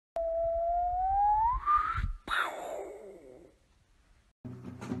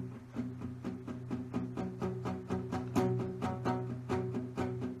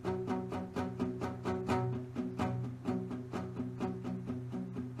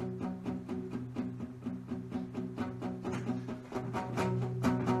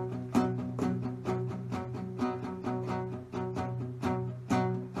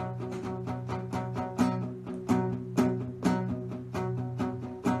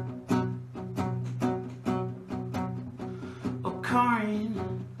crying.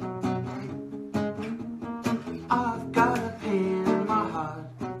 I've got a pain in my heart.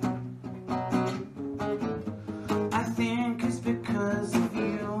 I think it's because of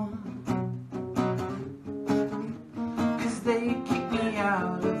you, 'cause they kick me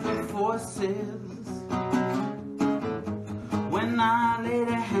out of the forces when I laid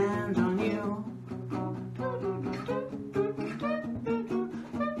a hand on you.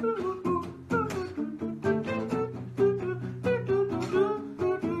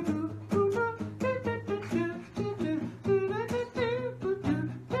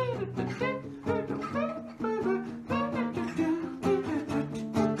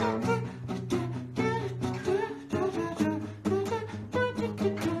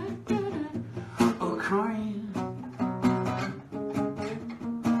 Crying,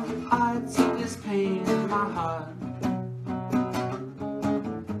 I take this pain in my heart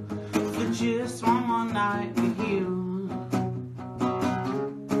for just one more night with you.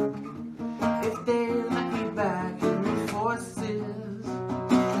 If they let me back in the forces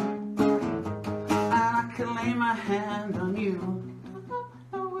and I can lay my hand on you.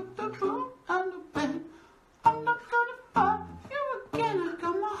 With the boom and the bang, I'm not gonna fight you again. I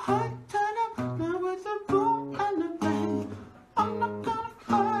got my heart tied up now with the boom and the bang. I'm not gonna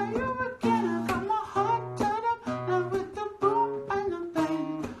fight you again. I got my heart tied up now with the boom and the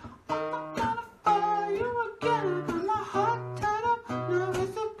bang. I'm not gonna fight you again. I got my heart tied up now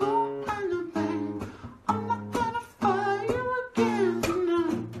with the boom and the bang. I'm not gonna fight you again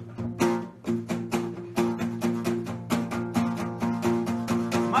tonight.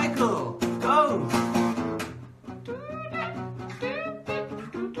 Michael, go!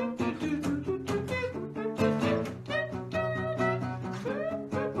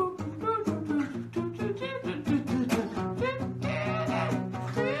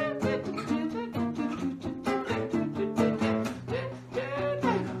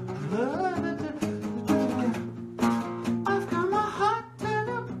 I've got my heart tied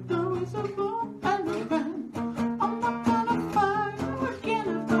up now with a boom and a bang. I'm not gonna fight you again.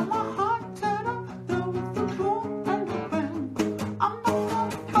 I've got my heart tied up now with a boom and a bang. I'm not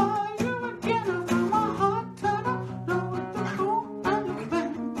gonna fight you again. I've got my heart tied up now with a boom and a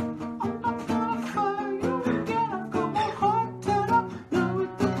bang. I'm not gonna fight you again. I've got my heart tied up now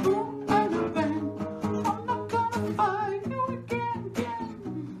with the boom and a bang. I'm not gonna fight you again.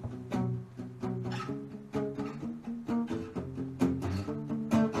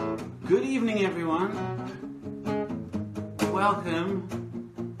 Good evening, everyone. Welcome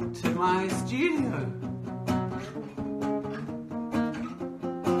to my studio.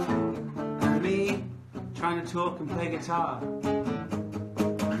 And me trying to talk and play guitar.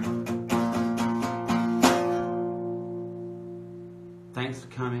 Thanks for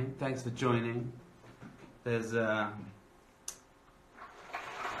coming. Thanks for joining. There's lots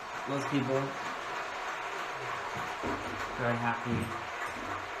of people very happy.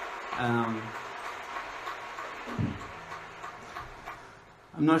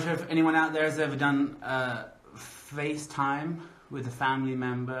 I'm not sure if anyone out there has ever done FaceTime with a family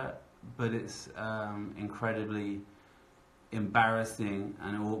member, but it's incredibly embarrassing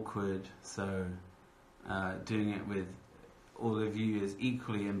and awkward, so doing it with all of you is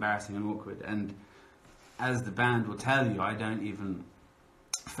equally embarrassing and awkward. And as the band will tell you, I don't even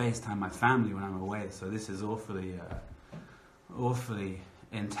FaceTime my family when I'm away, so this is awfully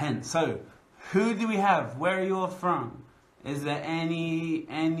intense. So, who do we have? Where are you all from? Is there any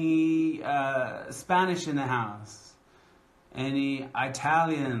Spanish in the house? Any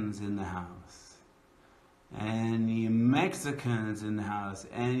Italians in the house? Any Mexicans in the house?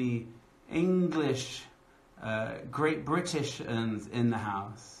 Any English, Great Britishans in the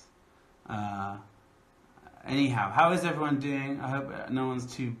house? Anyhow, how is everyone doing? I hope no one's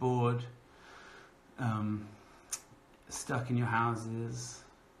too bored. Stuck in your houses.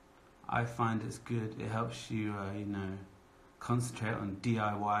 I find it's good. It helps you, concentrate on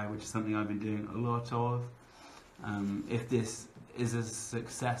DIY, which is something I've been doing a lot of. If this is as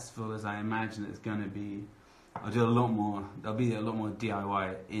successful as I imagine it's going to be, I'll do a lot more. There'll be a lot more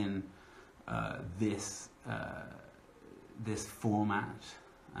DIY in this format.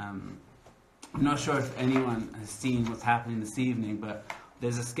 I'm not sure if anyone has seen what's happening this evening, but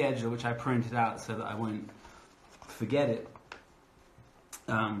there's a schedule which I printed out so that I won't forget it.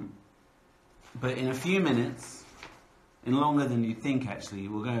 But in a few minutes, in longer than you think actually,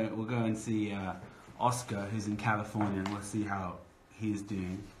 we'll go and see Oscar, who's in California, and we'll see how he's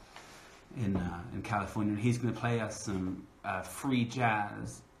doing in California. And he's going to play us some free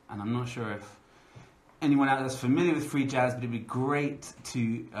jazz, and I'm not sure if anyone out there's familiar with free jazz, but it'd be great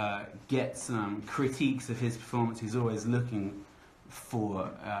to get some critiques of his performance. He's always looking for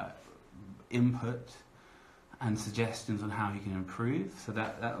input and suggestions on how he can improve. So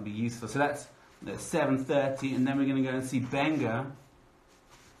that will be useful. So that's 7:30, and then we're going to go and see Benga,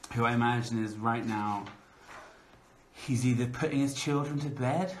 who I imagine is right now, he's either putting his children to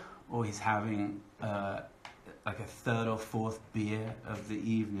bed or he's having like a third or fourth beer of the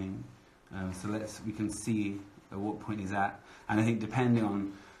evening. So we can see at what point he's at. And I think depending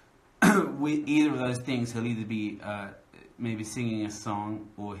on either of those things, he'll either be maybe singing a song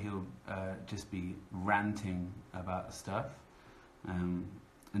or he'll just be ranting about stuff. And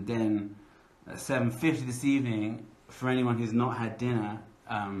then at 7:50 this evening, for anyone who's not had dinner,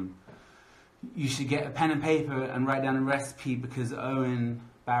 you should get a pen and paper and write down a recipe, because Owen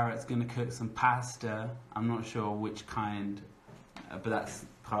Barrett's going to cook some pasta. I'm not sure which kind, but that's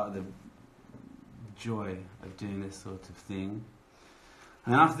part of the joy of doing this sort of thing.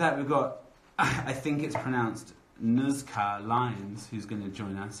 And after that we've got, I think it's pronounced Nuzka Lyons, who's going to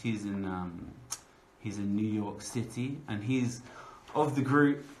join us. He's in New York City, and he's of the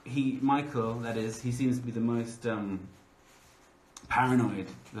group. Michael, that is, he seems to be the most paranoid,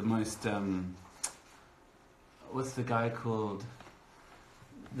 the most what's the guy called?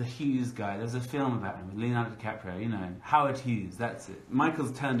 The Hughes guy. There's a film about him with Leonardo DiCaprio, you know. Howard Hughes, that's it.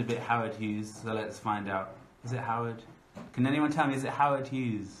 Michael's turned a bit Howard Hughes, so let's find out. Is it Howard? Can anyone tell me, is it Howard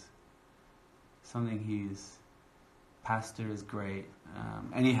Hughes? Something Hughes. Pasta is great.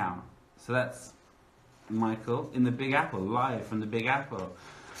 Anyhow, so that's Michael in the Big Apple, live from the Big Apple.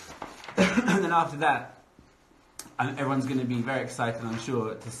 And then after that, everyone's going to be very excited, I'm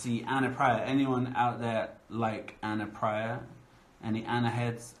sure, to see Anna Pryor. Anyone out there like Anna Pryor? Any Anna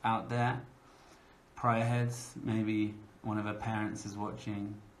heads out there? Pryor heads? Maybe one of her parents is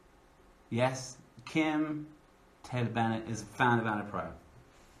watching. Yes? Kim Taylor Bennett is a fan of Anna Pryor.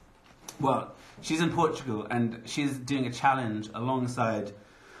 Well, she's in Portugal, and she's doing a challenge alongside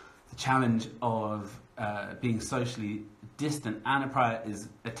the challenge of being socially distant. Anna Pryor is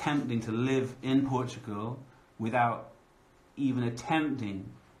attempting to live in Portugal without even attempting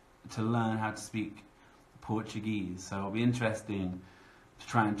to learn how to speak Portuguese. So it'll be interesting to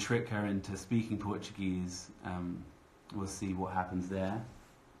try and trick her into speaking Portuguese. We'll see what happens there.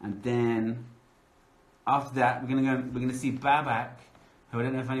 And then after that, we're going to see Babak, who I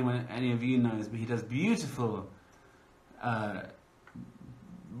don't know if any of you knows, but he does beautiful,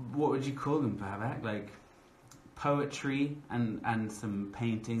 what would you call them, Babak? Like poetry and some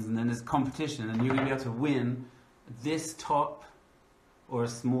paintings, and then there's competition, and you're going to be able to win this top or a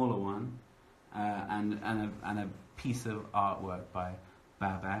smaller one, and a piece of artwork by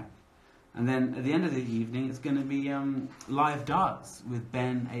Babak. And then at the end of the evening, it's going to be live darts with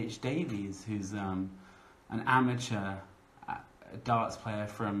Ben H. Davies, who's an amateur darts player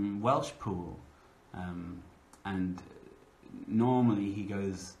from Welshpool, and normally he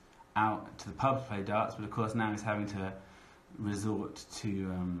goes out to the pub to play darts, but of course now he's having to resort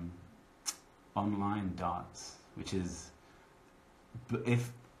to online darts, which is,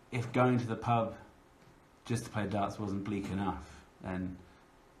 if going to the pub just to play darts wasn't bleak enough, then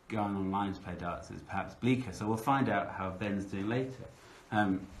going online to play darts is perhaps bleaker. So we'll find out how Ben's doing later.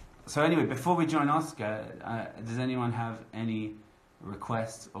 So anyway, before we join Oscar, does anyone have any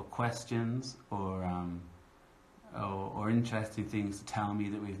requests or questions or interesting things to tell me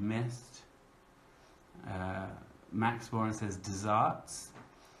that we've missed? Max Warren says desserts.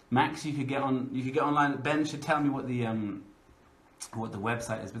 Max, you could get online. Ben should tell me what the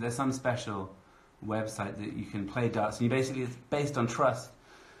website is, but there's some special website that you can play darts, and it's based on trust.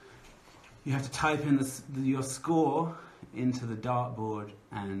 You have to type in your score into the dartboard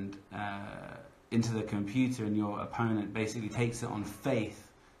and into the computer, and your opponent basically takes it on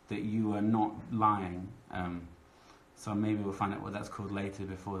faith that you are not lying. So maybe we'll find out what that's called later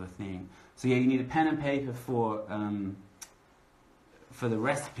before the thing. So yeah, you need a pen and paper for the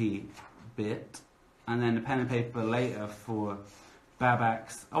recipe bit, and then a pen and paper later for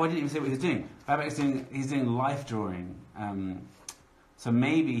Babak's. Oh, I didn't even say what he's doing. He's doing life drawing. So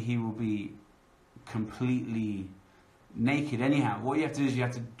maybe he will be completely naked. Anyhow, what you have to do is you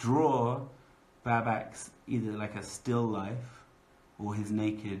have to draw Babak's either like a still life or his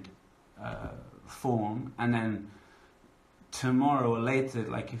naked form, and then tomorrow or later,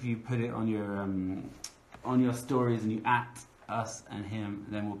 like if you put it on your stories and you at us and him,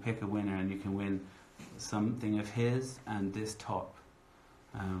 then we'll pick a winner, and you can win something of his and this top.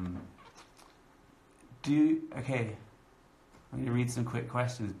 Okay, I'm going to read some quick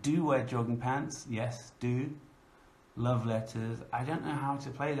questions. Do wear jogging pants? Yes, do. Love letters. I don't know how to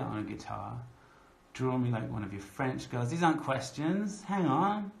play that on a guitar. Draw me like one of your French girls. These aren't questions. Hang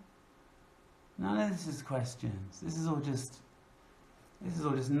on. None of this is questions. This is all just This is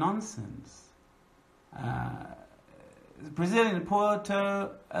all just nonsense. Brazilian,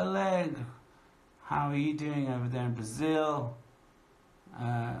 Porto Alegre. How are you doing over there in Brazil?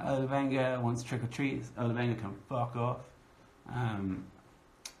 Olavenga wants trick or treats. Olavenga can fuck off.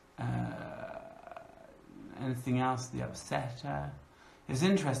 Anything else? The Upsetter. It's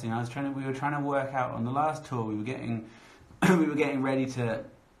interesting. We were trying to work out on the last tour. We were getting we were getting ready to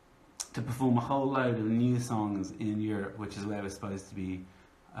perform a whole load of new songs in Europe, which is where we're supposed to be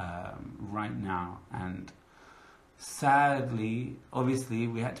right now. And sadly, obviously,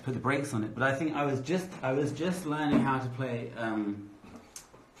 we had to put the brakes on it. But I think I was just learning how to play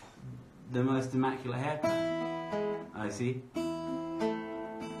the most immaculate haircut. I see.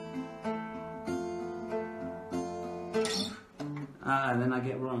 And then I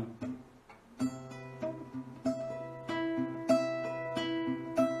get wrong.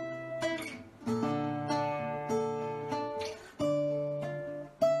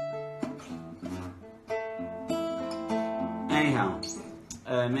 Anyhow,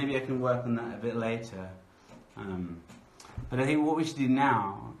 maybe I can work on that a bit later. But I think what we should do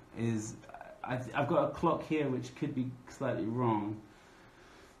now is, I've got a clock here which could be slightly wrong.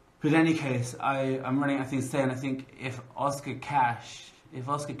 But in any case, I'm running out of things to say, and I think if Oscar Cash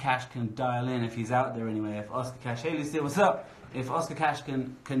can dial in, if he's out there anyway, if Oscar Cash, hey Lucille, what's up? If Oscar Cash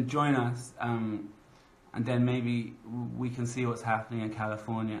can join us, and then maybe we can see what's happening in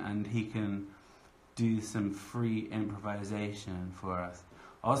California, and he can do some free improvisation for us.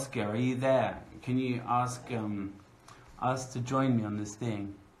 Oscar, are you there? Can you ask us to join me on this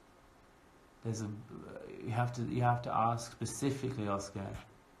thing? You have to ask specifically, Oscar.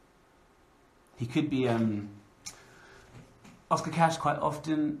 He could be Oscar Cash. Quite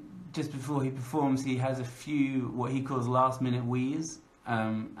often, just before he performs, he has a few what he calls last-minute wheeze,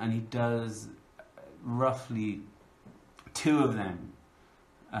 and he does roughly 2 of them.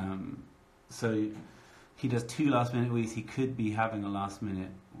 So he does 2 last-minute wheeze. He could be having a last-minute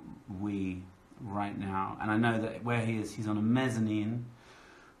wee right now, and I know that where he is, he's on a mezzanine.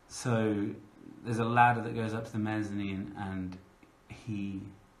 So there's a ladder that goes up to the mezzanine, and he'll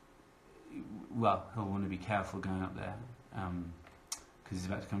want to be careful going up there, because he's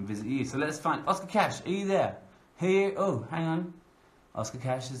about to come visit you. So let's find Oscar Cash. Are you there? Here. Oh, hang on. Oscar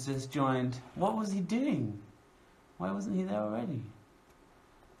Cash has just joined. What was he doing? Why wasn't he there already?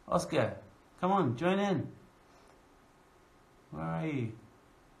 Oscar, come on, join in. Where are you?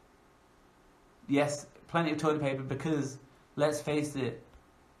 Yes, plenty of toilet paper, because let's face it,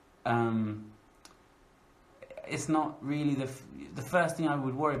 it's not really the first thing I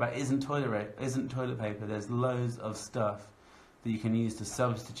would worry about isn't toilet paper. There's loads of stuff that you can use to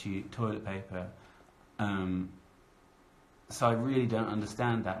substitute toilet paper. So I really don't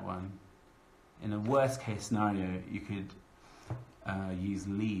understand that one. In a worst case scenario, you could use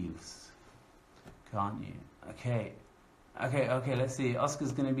leaves, can't you? Okay, let's see.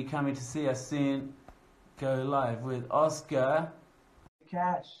 Oscar's going to be coming to see us soon. Go live with Oscar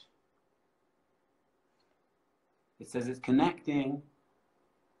Cash. It says it's connecting.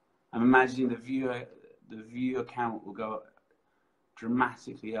 I'm imagining the viewer count will go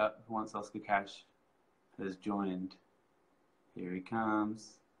dramatically up once Oscar Cash has joined. Here he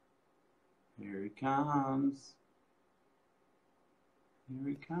comes. Here he comes. Here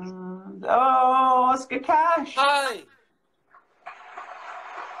he comes. Oh, Oscar Cash! Hi!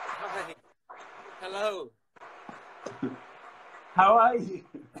 Hi. Hello. How are you?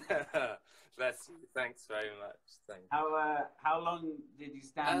 Bless you. Thanks very much. Thank you. How long did you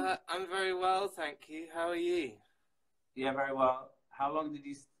stand? I'm very well, thank you. How are you? Yeah, very well. How long did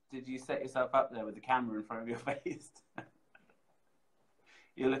you set yourself up there with the camera in front of your face?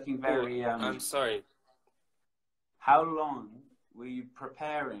 You're looking very. I'm sorry. How long were you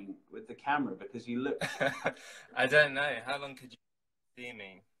preparing with the camera? Because you look. I don't know. How long could you see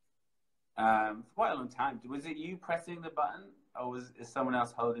me? For quite a long time. Was it you pressing the button, or is someone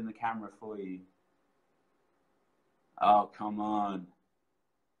else holding the camera for you? Oh, come on.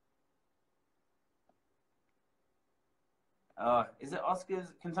 Is it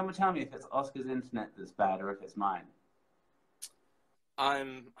Oscar's? Can someone tell me if it's Oscar's internet that's bad or if it's mine?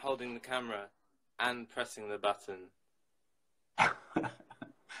 I'm holding the camera and pressing the button.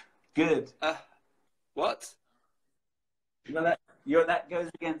 Good. What? Well, that goes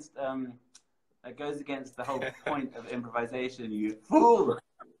against the whole point of improvisation. You fool.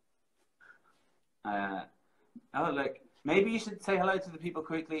 Oh, look. Maybe you should say hello to the people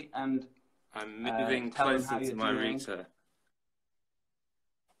quickly and. I'm moving closer to my router.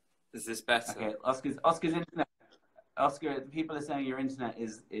 Is this better? Okay, Oscar's internet. Oscar, people are saying your internet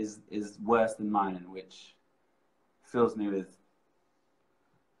is worse than mine, which fills me with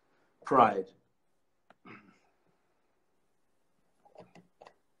Pride.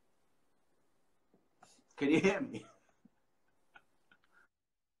 Can you hear me?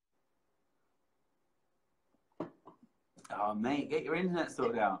 Oh, mate, get your internet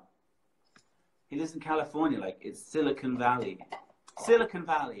sorted out. He lives in California, like it's Silicon Valley. Silicon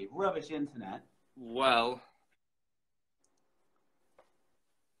Valley, rubbish internet. Well,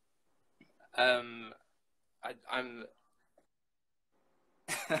 I'm.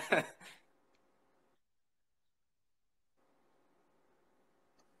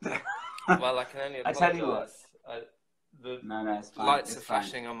 Well, I can only I tell you what. apologise. The No, it's fine. lights It's are fine.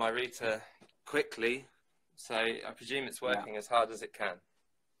 flashing on my router quickly, so I presume it's working Yeah. as hard as it can.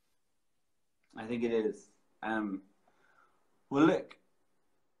 I think it is. Well, look,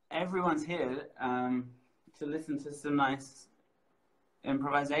 everyone's here to listen to some nice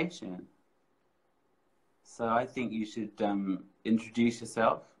improvisation. So I think you should introduce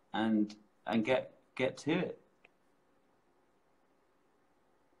yourself and get to it.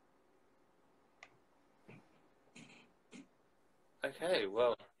 Okay,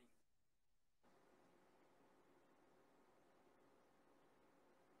 well.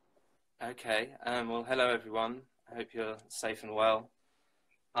 Okay, well, hello everyone. I hope you're safe and well.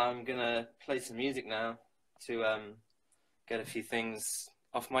 I'm gonna play some music now to get a few things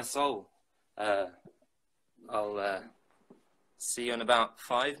off my soul. I'll see you in about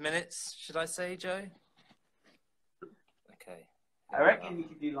 5 minutes, should I say, Joe? Okay. I reckon you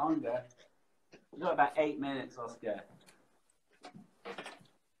could do longer. We've got about 8 minutes, Oscar.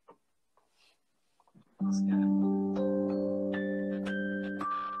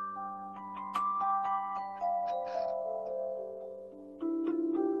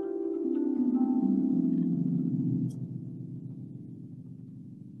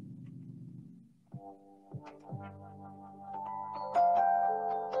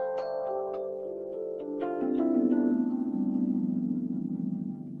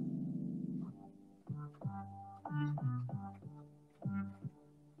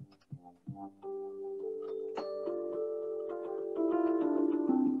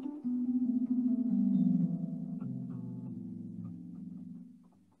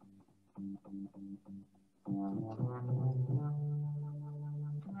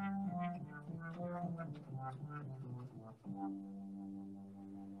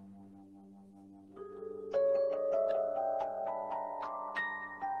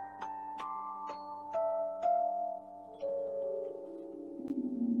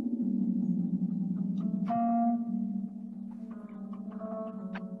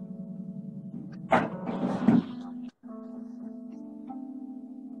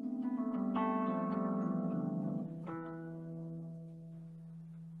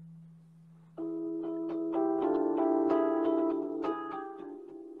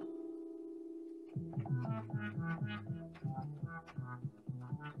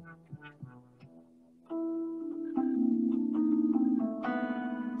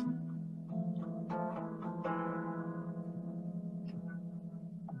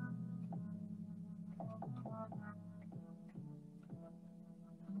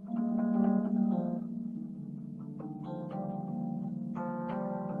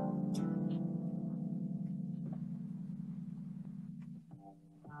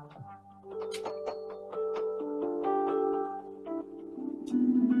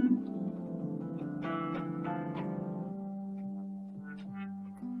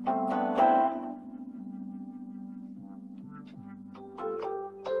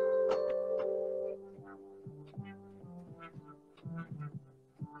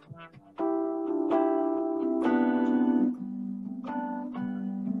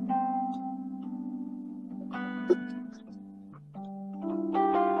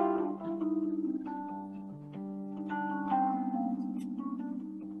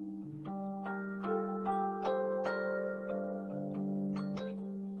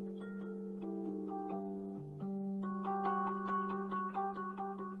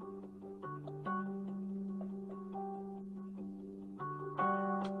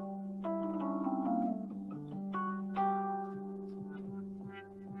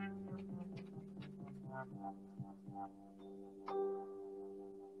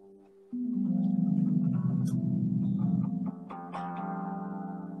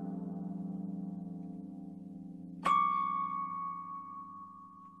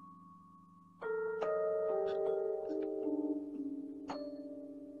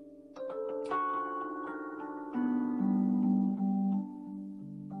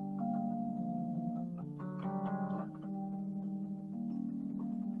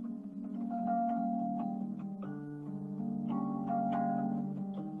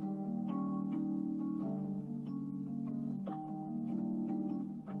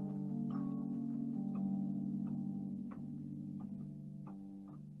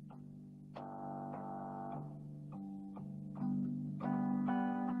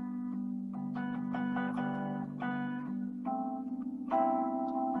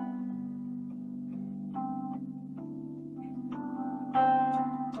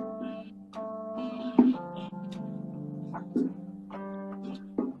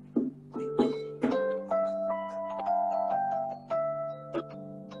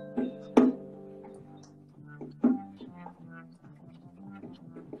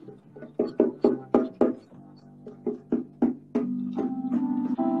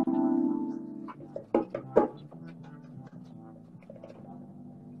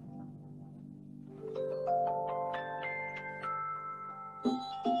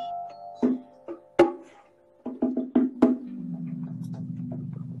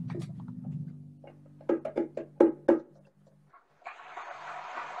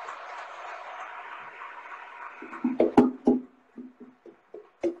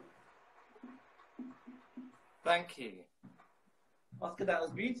 Thank you. Oscar, that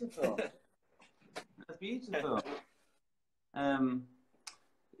was beautiful. That's beautiful.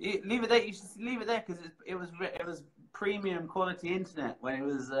 Leave it there. You should leave it there because it was premium quality internet when it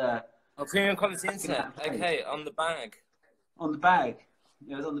was. Oh, premium quality internet. Okay, on the bag. On the bag.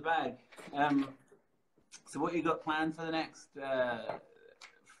 It was on the bag. So what you got planned for the next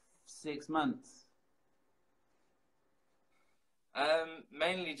 6 months?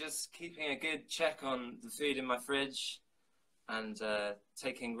 Mainly just keeping a good check on the food in my fridge and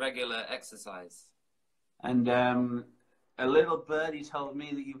taking regular exercise. And a little birdie told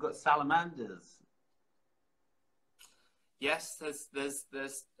me that you've got salamanders. Yes,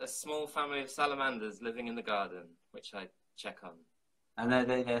 there's a small family of salamanders living in the garden, which I check on. And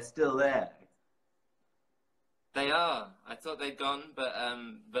they're still there. They are. I thought they'd gone, but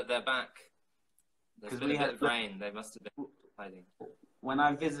they're back. There's been a bit of rain. They must have been hiding. When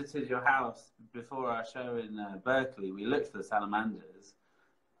I visited your house before our show in Berkeley, we looked for the salamanders,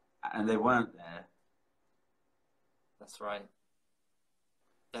 and they weren't there. That's right.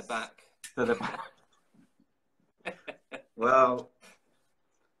 They're back. So they're back. Well,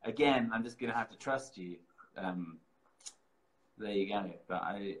 again, I'm just going to have to trust you. There you go. But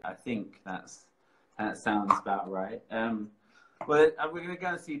I think that sounds about right. Well, we're going to go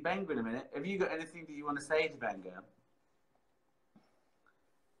and see Benga in a minute. Have you got anything that you want to say to Benga?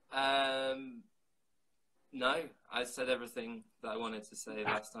 No, I said everything that I wanted to say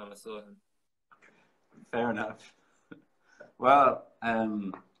last time I saw him. Fair enough. Well,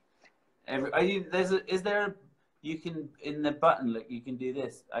 you can, in the button, look, you can do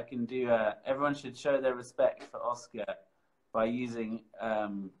this. I can do, everyone should show their respect for Oscar by using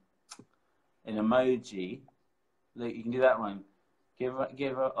an emoji. Look, you can do that one. Give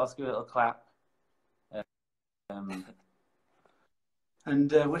Oscar a little clap.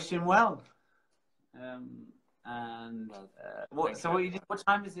 And wish him well. What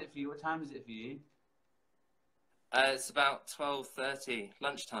time is it for you? What time is it for you? It's about 12:30,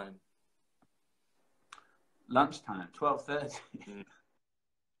 lunchtime. Lunchtime, 12:30.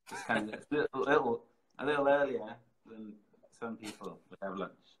 It's kind of a little earlier than some people would have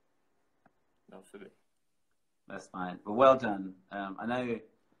lunch. Not for me. That's fine. But well done. I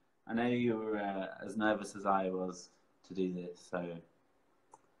know you were as nervous as I was to do this. So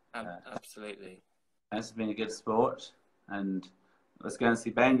absolutely. Thanks for being a good sport, and let's go and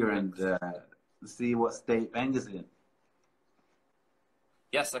see Benga and see what state Benga's in.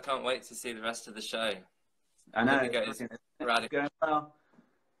 Yes, I can't wait to see the rest of the show. I know. It's going well.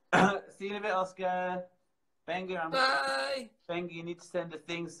 See you in a bit, Oscar. Benga, bye. Benga, you need to send a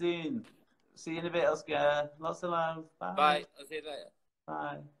thing soon. See you in a bit, Oscar. Lots of love. Bye. Bye. I'll see you later.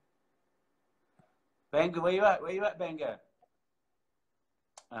 Bye. Benga, where you at? Where you at, Benga?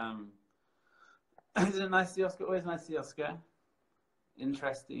 Isn't it nice to see Oscar? Always nice to see Oscar.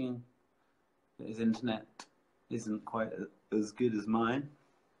 Interesting that his internet isn't quite as good as mine.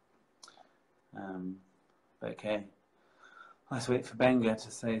 But okay. Let's wait for Benga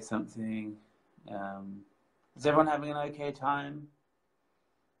to say something. Is everyone having an okay time?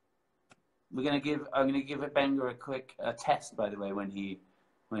 I'm gonna give Benga a quick test, by the way, when he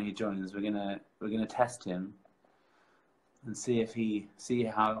joins. We're gonna test him and see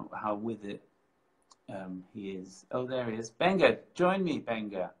how with it he is. Oh, there he is. Benga, join me,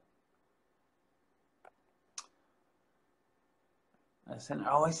 Benga. I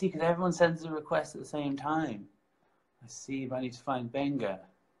see, because everyone sends a request at the same time. I see, but I need to find Benga.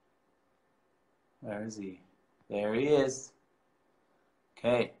 Where is he? There he is.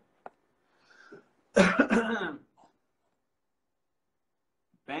 Okay.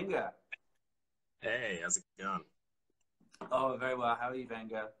 Benga. Hey, how's it going? Oh, very well. How are you,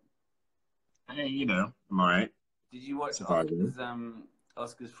 Benga? Hey, I'm all right. Did you watch Surviving.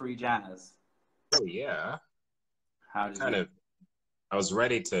 Oscar's Free Jazz? Oh yeah. How did you? I was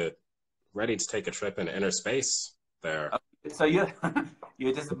ready to take a trip into inner space there. Oh, so you're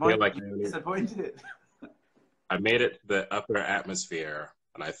disappointed. Like disappointed. I made it to the upper atmosphere,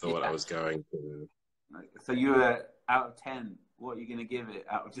 and I thought I was going to. So you were out of 10. What are you going to give it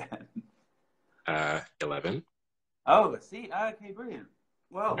out of 10? 11. Oh, see? Okay, brilliant.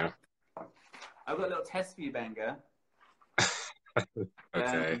 Well, yeah. I've got a little test for you, Benga.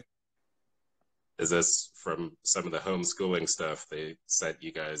 Okay. Is this from some of the homeschooling stuff they sent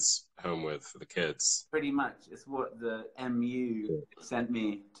you guys home with for the kids? Pretty much. It's what the MU sent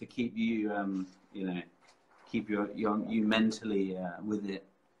me to keep you, keep you mentally with it.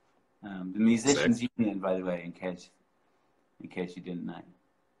 The Musicians Union, by the way, in case you didn't know.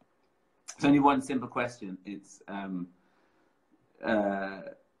 It's only one simple question. It's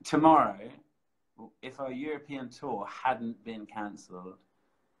tomorrow. if our European tour hadn't been cancelled,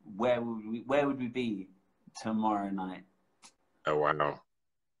 where would we be tomorrow night? Oh wow.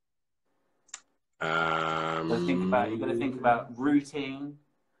 You got to think about routing.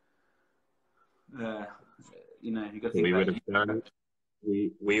 You know, you got to think we about. would have done.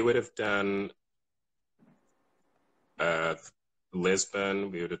 We would have done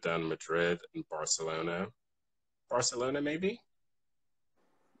Lisbon. We would have done Madrid and Barcelona. Barcelona, maybe.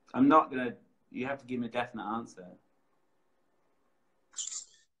 I'm not gonna. You have to give me a definite answer.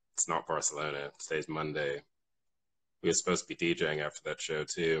 It's not Barcelona. Today's Monday. We were supposed to be DJing after that show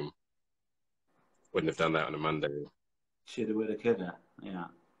too. Wouldn't have done that on a Monday. Shoulda, woulda, coulda. Yeah.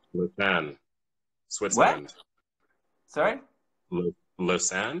 Lausanne, Switzerland. What? Sorry?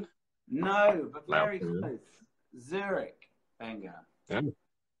 Lausanne? No, but very Lausanne. close. Zurich. Banger. Yeah.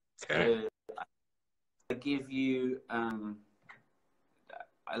 Okay. So I give you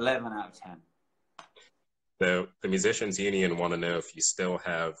 11 out of 10. So the Musicians Union want to know if you still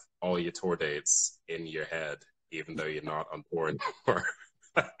have all your tour dates in your head, even though you're not on tour anymore.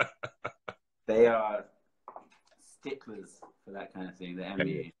 They are sticklers for that kind of thing. The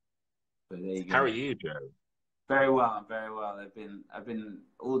MU. So there you go. How are you, Joe? Very well, very well. I've been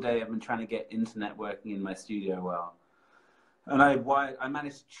all day. I've been trying to get internet working in my studio well, and I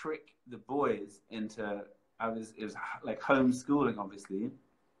managed to trick the boys into. It was like homeschooling, obviously,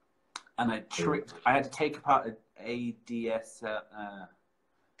 and I had to take apart an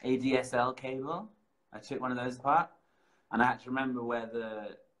ADSL cable. I took one of those apart, and I had to remember where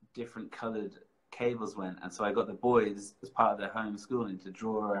the different coloured cables went, and so I got the boys as part of their homeschooling to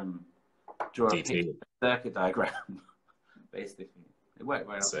draw a circuit diagram. Basically, it worked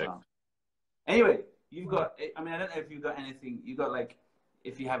very well. Anyway, you've got. I mean, I don't know if you've got anything. You got like,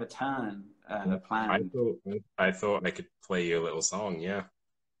 if you have a turn planned. I thought I could play you a little song. Yeah.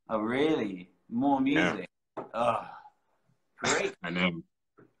 Oh really? More music. Yeah. Oh, great. I know.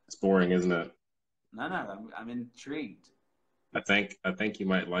 It's boring, isn't it? No, I'm intrigued. I think you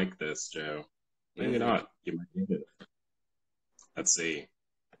might like this, Joe. Maybe not. You might need it. Let's see.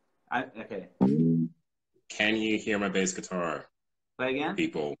 Okay. Can you hear my bass guitar? Play again?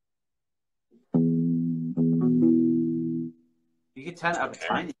 People. You could turn it up a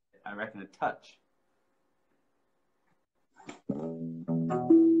tiny bit, I reckon, a touch.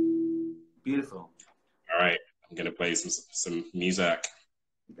 Beautiful. All right. I'm going to play some music.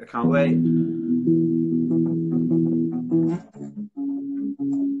 I can't wait.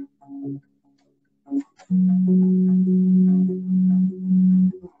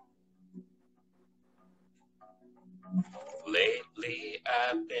 Lately,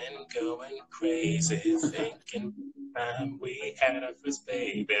 I've been going crazy, thinking time we had our first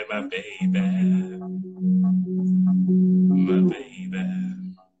baby, my baby.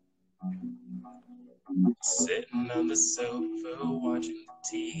 Sitting on the sofa, watching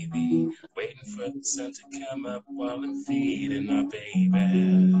the TV, waiting for the sun to come up while I'm feeding our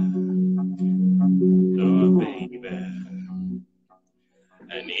baby. Oh, baby.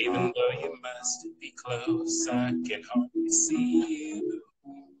 And even though you must be close, I can hardly see you.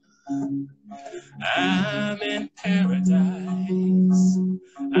 I'm in paradise.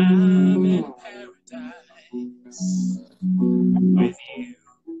 I'm in paradise with you.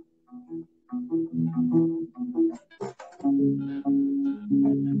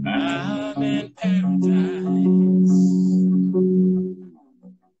 I'm in paradise.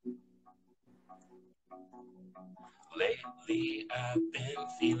 Lately, I've been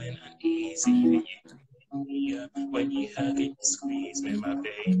feeling uneasy. When you hug and squeeze me, my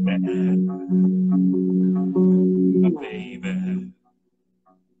baby. My baby.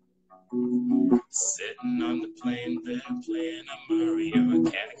 Sitting on the plane, they're playing a Mario. I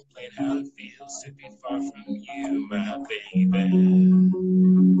can't explain how it feels to be far from you, my baby.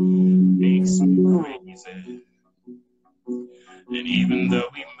 Makes me crazy. And even though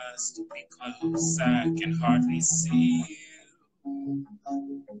we must be close, I can hardly see you.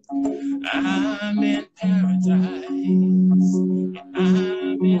 I'm in paradise. Yeah,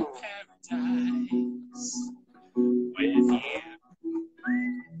 I'm in paradise with you.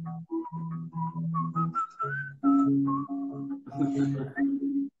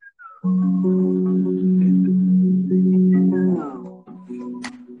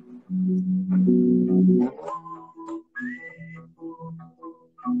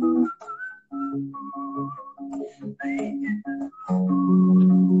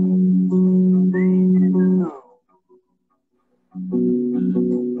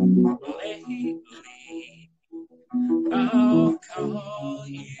 Lately, I'll call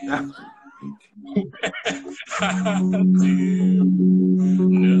you. I do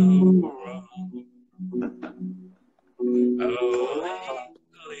no wrong.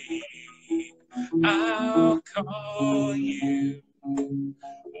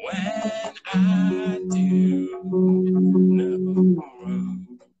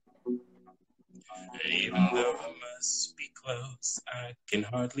 Even though I must be close, I can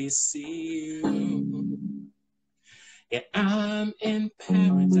hardly see you. Yeah, I'm in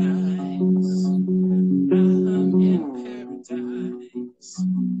paradise. I'm in paradise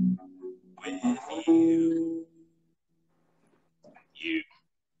with you. You.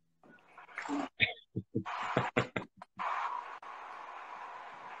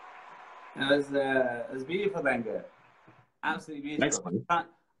 It was beautiful, Benga. Absolutely beautiful.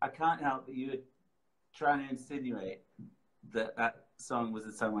 I can't help that you were trying to insinuate that that song was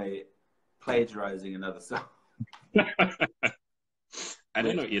in some way plagiarizing another song. I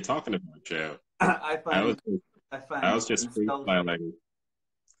don't know what you're talking about, Joe. I was just freestyling.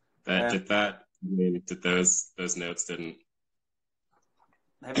 Did those notes didn't?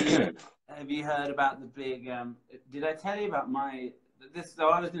 Have you heard about the big? Did I tell you about this? So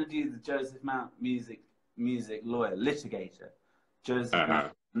I was going to do the Joseph Mount music lawyer litigator, Joseph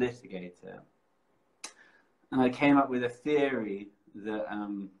Mount litigator, and I came up with a theory that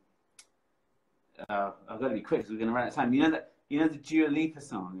I've got to be quick because we're going to run out of time. You know the Dua Lipa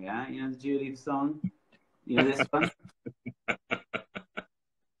song, yeah? You know the Dua Lipa song? You know this one?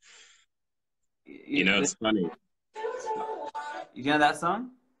 It's funny. You know that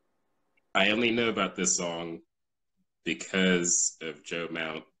song? I only know about this song because of Joe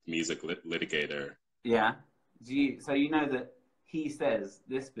Mount, music litigator. Yeah. So you know that he says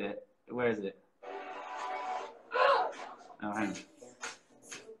this bit. Where is it? Oh, hang on.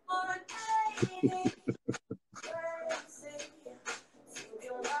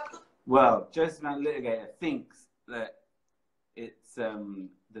 Well, Joseph Mount litigator thinks that it's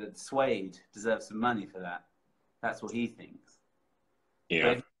that Suede deserves some money for that. That's what he thinks.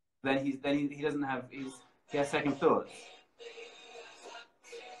 Yeah. But he doesn't have he has second thoughts.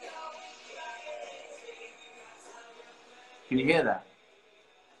 Can you hear that?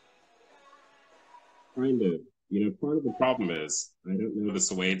 Kind of. Part of the problem is I don't know the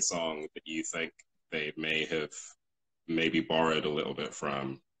Suede song that you think they may have maybe borrowed a little bit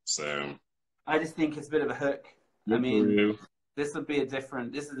from. So I just think it's a bit of a hook. I mean, this will be a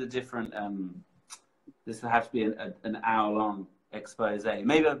different. This is a different. This will have to be an hour-long expose.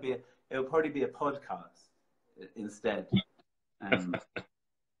 Maybe it'll probably be a podcast instead.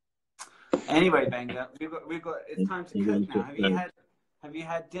 Anyway, Benga, we've got. It's time to cook now. Have you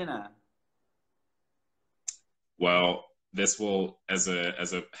had dinner? Well, this will, as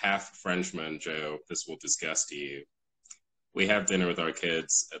a half Frenchman, Joe, this will disgust you. We have dinner with our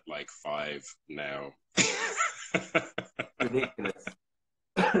kids at like 5 now. Ridiculous.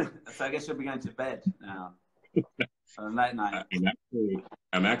 So I guess you'll be going to bed now. Night.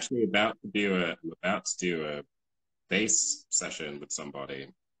 I'm actually about to do a bass session with somebody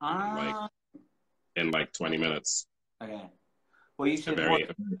in like 20 minutes. Okay. Well, you should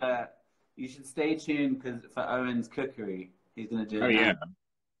you should stay tuned for Owen's cookery. He's going to do it. Oh now.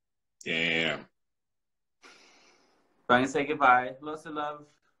 Yeah. But I'm going to say goodbye. Lots of love.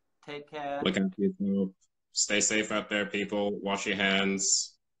 Take care. Look after yourself. Stay safe out there, people. Wash your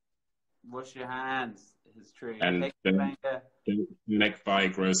hands. Wash your hands. It's true. And don't buy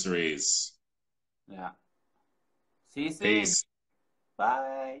groceries. Yeah. See you soon. Peace.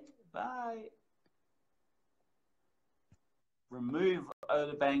 Bye. Remove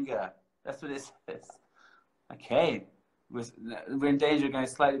Olabenga. That's what it says. Okay. We're in danger of going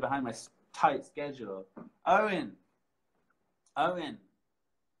slightly behind my tight schedule. Owen, we're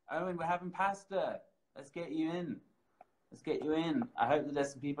having pasta. Let's get you in. I hope that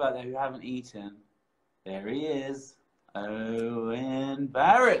there's some people out there who haven't eaten. There he is. Owen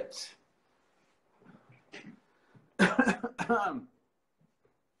Barrett. Has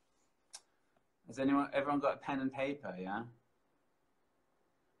everyone got a pen and paper, yeah?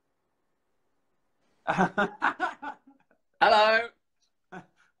 Hello.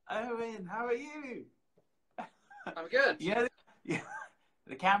 Owen, how are you? I'm good.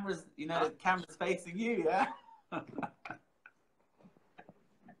 The camera's, the camera's facing you, yeah?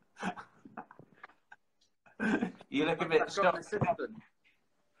 You look a bit shocked. Got an assistant.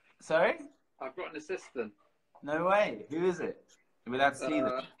 Sorry? I've got an assistant. No way. Who is it? Without seeing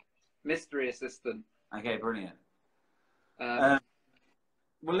them. Mystery assistant. Okay, brilliant. Well,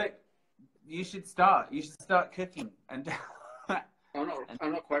 look, you should start. You should start cooking. And I'm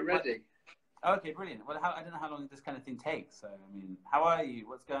not quite ready. Okay, brilliant. Well, I don't know how long this kind of thing takes. So, I mean, how are you?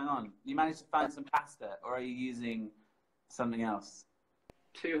 What's going on? You managed to find some pasta, or are you using something else?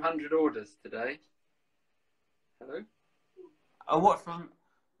 200 orders today. Hello? Oh, what from?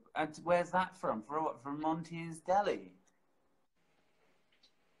 And where's that from? For what? From Monty's Deli?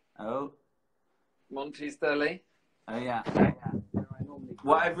 Oh. Monty's Deli? Oh, yeah. Where I normally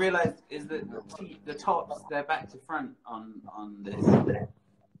What I've realised is that the tops, they're back to front on this.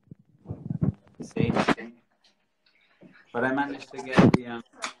 See? But I managed to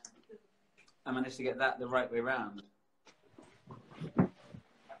get that the right way round.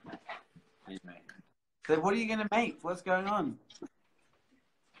 Anyway. So what are you gonna make? What's going on?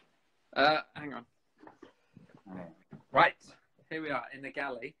 Hang on. Okay. Right, here we are in the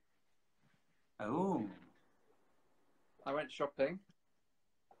galley. Oh. I went shopping.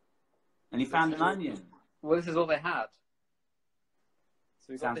 And you found an onion. Well, this is all they had. So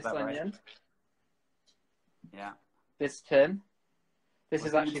we've got Sounds this about right. onion, Yeah. this tin. This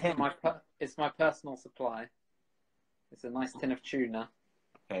What's is in the actually tin? for it's my personal supply. It's a nice tin of tuna.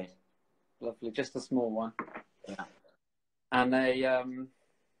 Okay. Lovely, just a small one. Yeah. And a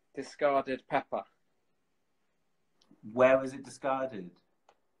discarded pepper. Where was it discarded?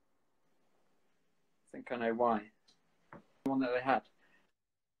 I think I know why. The one that they had.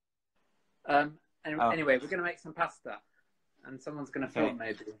 Anyway, we're going to make some pasta. And someone's going to film,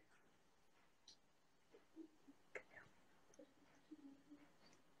 maybe.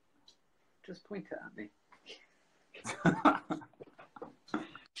 Just point it at me.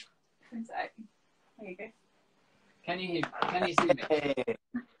 There you go. Can you see me? Hey.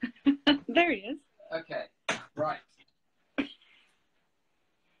 There he is. Okay, right.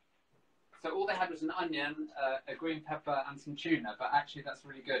 So all they had was an onion, a green pepper, and some tuna. But actually, that's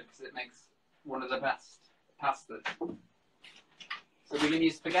really good because it makes one of the best pastas. So we're going to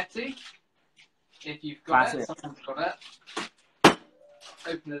use spaghetti. If you've got it, someone's got it.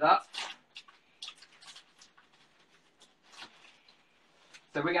 Open it up.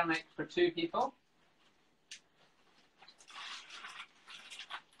 So we're going to make for 2 people.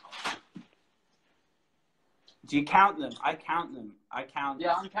 Do you count them? I count them.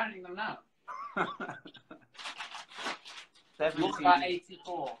 Yeah, I'm counting them now. 17. About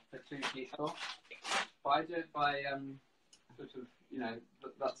 84 for 2 people. But I do it by sort of,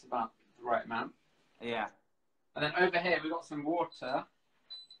 that's about the right amount. Yeah. And then over here we've got some water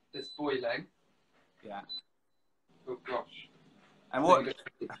that's boiling. Yeah. Oh gosh. And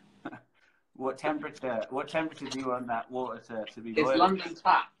what temperature do you want that water to be boiling? It's London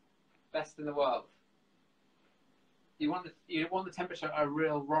tap, best in the world. You want the temperature at a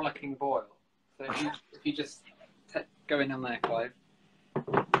real rollicking boil. So if you just go in on there, Clive.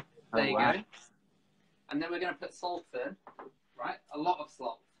 There you go. And then we're going to put salt in, right? A lot of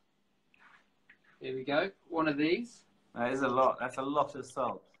salt. Here we go. One of these. That is a lot. That's a lot of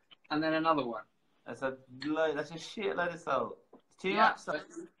salt. And then another one. That's a shitload of salt. It's too Yeah, much salt.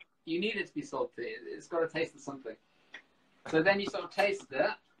 You need it to be salty. It's got to taste of something. So then you sort of taste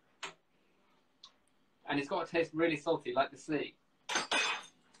it. And it's got to taste really salty, like the sea.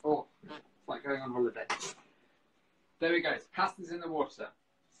 Oh, it's like going on holiday. There we go. Pasta's in the water.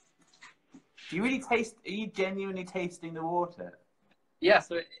 Do you really taste? Are you genuinely tasting the water? Yeah,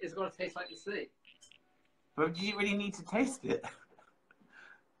 so it's got to taste like the sea. But do you really need to taste it?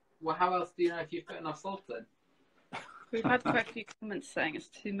 Well, how else do you know if you've put enough salt in? We've had quite a few comments saying it's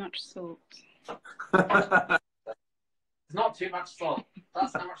too much salt. It's not too much salt.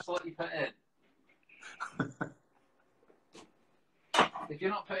 That's how much salt you put in. If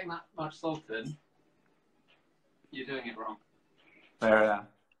you're not putting that much salt in, you're doing it wrong. Fair enough.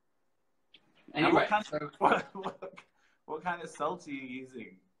 Anyway, what kind of salt are you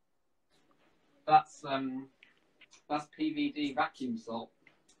using? that's PVD vacuum salt.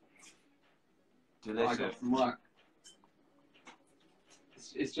 Delicious. I got from work.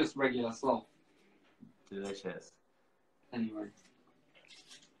 It's just regular salt. Delicious. Anyway,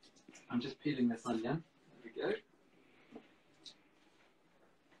 I'm just peeling this onion. There we go.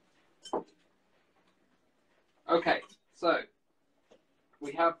 Okay, so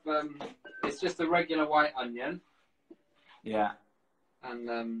we have it's just a regular white onion. Yeah.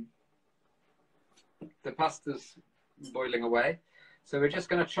 And the pasta's boiling away. So we're just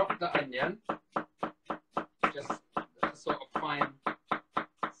going to chop the onion, just a sort of fine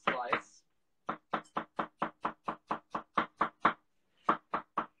slice.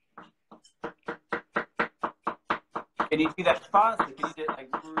 Can you do that faster? Can you do it like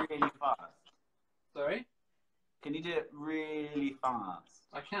really fast? Sorry? Can you do it really fast?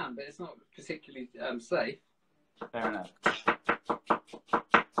 I can, but it's not particularly safe. Fair enough.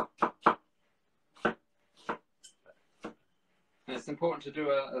 And it's important to do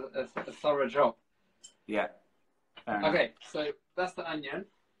a thorough job. Yeah. Fair enough. Okay, so that's the onion.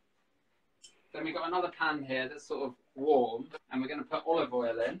 Then we've got another pan here that's sort of warm, and we're going to put olive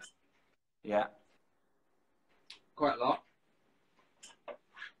oil in. Yeah. Quite a lot.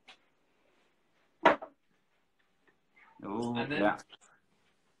 Ooh, And then yeah.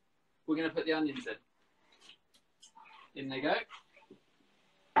 we're going to put the onions in. In they go.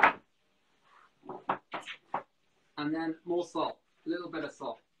 And then more salt. A little bit of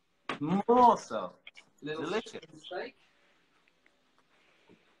salt. More salt. Little Delicious. steak.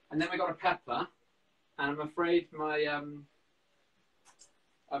 And then we got a pepper. And I'm afraid my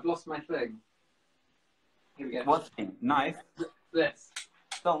I've lost my thing. Here we go. What thing? Knife? This.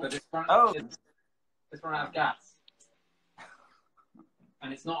 Salt. But it's run out of gas.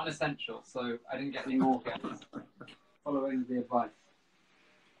 And it's not an essential, so I didn't get any more gas. Following the advice.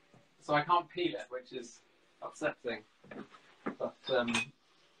 So I can't peel it, which is upsetting. But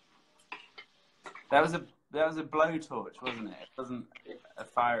That was a blowtorch, wasn't it? It wasn't a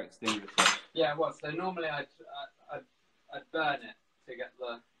fire extinguisher. yeah, it was. So normally I'd burn it to get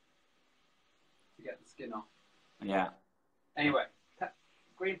the skin off. Yeah. Anyway,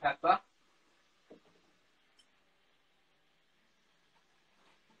 green pepper.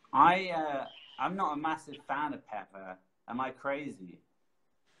 I'm not a massive fan of pepper. Am I crazy?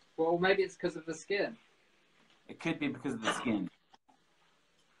 Well, maybe it's because of the skin. It could be because of the skin,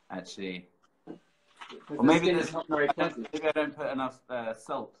 actually. Because Or maybe the skin there's is not very pleasant. maybe I don't put enough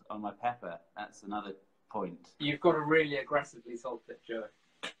salt on my pepper. That's another point. You've got to really aggressively salt it, Joe.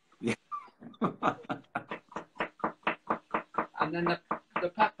 Yeah. And then the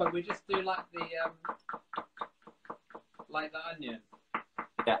pepper, we just do like the onion.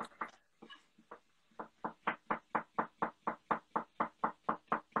 Yeah.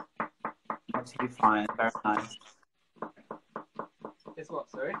 Not too fine. Very nice. It's what,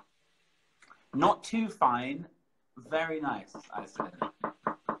 sorry? Not too fine. Very nice, I said.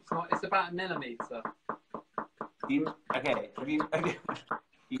 It's about a millimetre. Okay.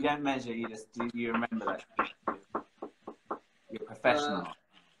 You don't measure. You just do. You remember that. You're professional.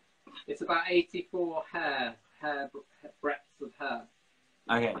 It's about 84 hair breadths of hair.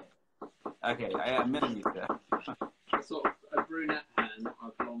 Okay. Okay. A millimetre. A sort of a brunette hair, not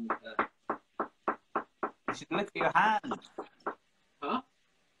a blonde hair. You should look at your hand. Huh?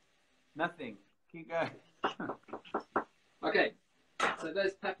 Nothing. Keep going. Okay. So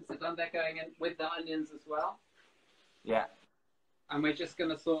those peppers are done. They're going in with the onions as well. Yeah. And we're just going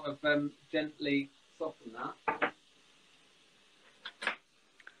to sort of gently soften that.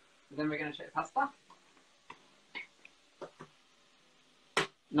 And then we're going to check the pasta.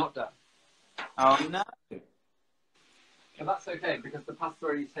 Not done. Oh no. But that's okay because the pasta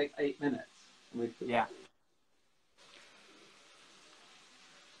only takes 8 minutes. Yeah.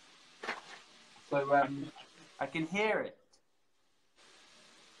 So I can hear it.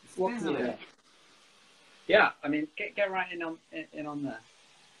 It's what can you sizzling. do? Yeah, I mean, get right in on there.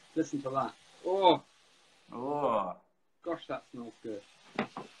 Listen to that. Oh, Oh. gosh, that smells good.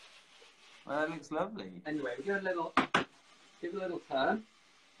 Well, that looks lovely. Anyway, we give it a little turn,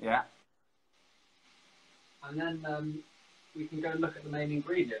 Yeah. and then we can go and look at the main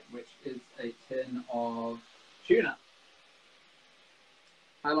ingredient, which is a tin of tuna.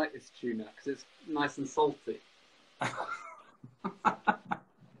 I like this tuna because it's nice and salty.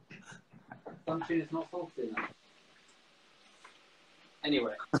 Some tuna's not salty enough.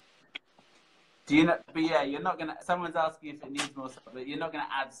 Anyway. Do you know? But yeah, you're not gonna. Someone's asking if it needs more salt, but you're not gonna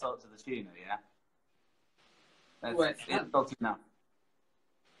add salt to the tuna, yeah? It's salty enough.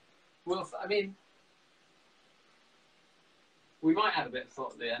 Well, I mean, we might add a bit of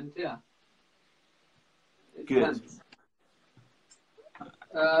salt at the end, yeah. It Good. depends.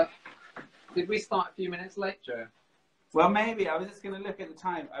 Did we start a few minutes late, Joe? Well, maybe. I was just going to look at the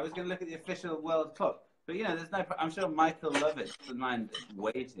time. I was going to look at the official world clock. But, you know, there's no... I'm sure Michael Lovett doesn't mind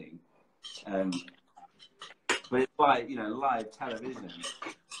waiting. But it's like, you know, live television.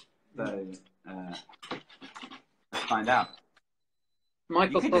 So, let's find out.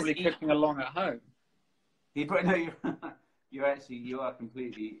 Michael's could probably just eat- cooking along at home. No, you are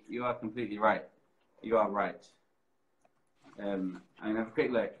completely right. You are right. I mean, have a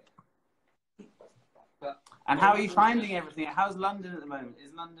quick look. And how are you finding everything? How's London at the moment?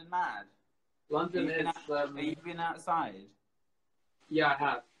 Is London mad? London is... Have you been outside? Yeah, I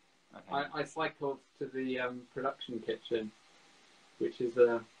have. Okay. I cycled to the production kitchen, which is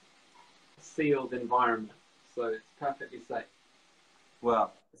a sealed environment, so it's perfectly safe.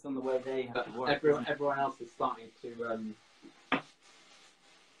 Well, it's on the way there. You have to work. Everyone else is starting to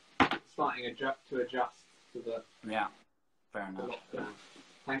adjust to the Yeah, fair enough. lockdown.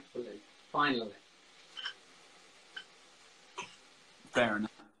 Thankfully, finally. Fair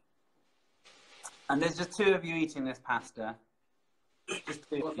enough. And there's just two of you eating this pasta. Just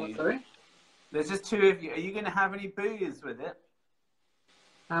two What's of that, you. sorry? There's just two of you. Are you going to have any booze with it?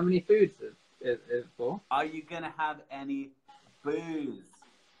 How many foods is it for? Are you going to have any booze?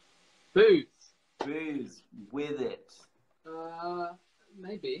 Booze. Booze with it.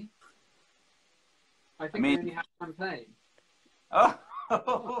 Maybe. I think mean- we only have champagne. Oh,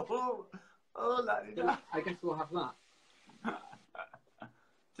 oh, la, So la. I guess we'll have that.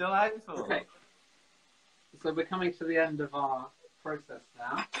 Delightful. Okay. So we're coming to the end of our process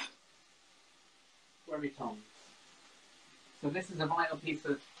now. Where are we tongs? So this is a vital piece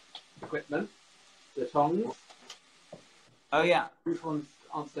of equipment. The tongs. Oh yeah. These ones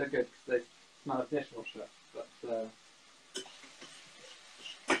aren't so good because they smell of dishwasher. But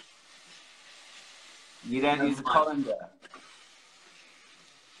You don't Never use a mind. colander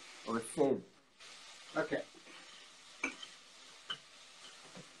or a sieve. okay.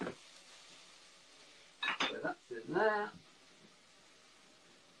 So that's in there.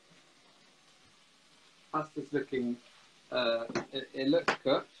 Pasta's looking. It looks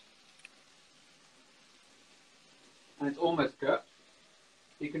cooked, and it's almost cooked.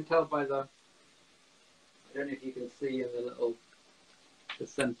 You can tell by the. I don't know if you can see in the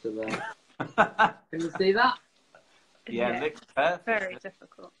centre there. Can you see that? Yeah, it looks perfect. Very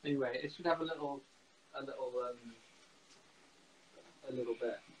difficult. Anyway, it should have a little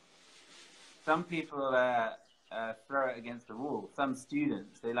bit. Some people throw it against the wall. Some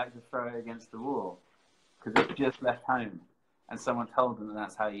students, they like to throw it against the wall because they've just left home and someone told them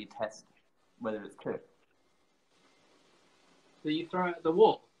that's how you test whether it's cooked. So you throw it at the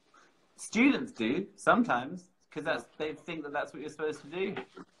wall. Students do sometimes because they think that's what you're supposed to do.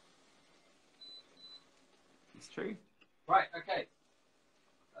 It's true. Right. Okay.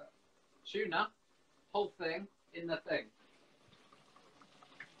 Tuna, whole thing in the thing.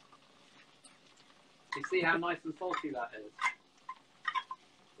 You see how nice and salty that is?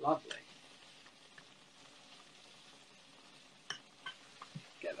 Lovely.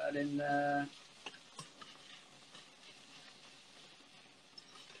 Get that in there.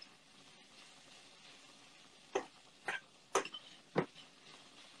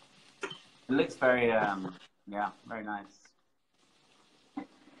 It looks very, very nice.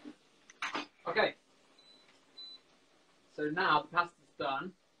 Okay. So now the pasta's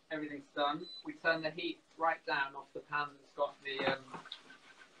done. Everything's done. We turn the heat right down off the pan that's got the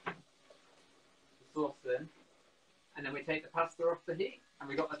sauce in, and then we take the pasta off the heat, and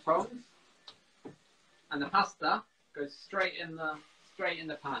we got the tongs, and the pasta goes straight in the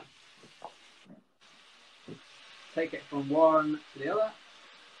pan. Take it from one to the other.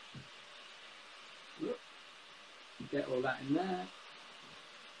 Look. Get all that in there.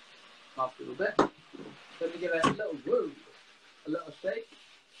 Last little bit. Then we give it a little woo, a little shake.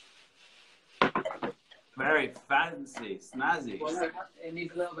 Very fancy, snazzy. Well, no, it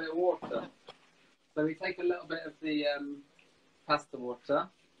needs a little bit of water. So we take a little bit of the pasta water,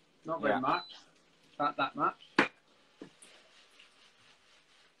 not very much, about that much,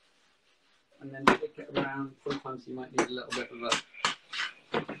 and then shake it around. Sometimes you might need a little bit of a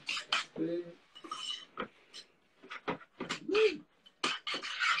spoon.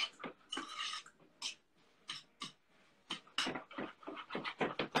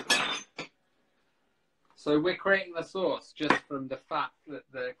 So we're creating the sauce just from the fat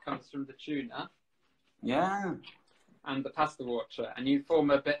that comes from the tuna Yeah. and the pasta water, and you form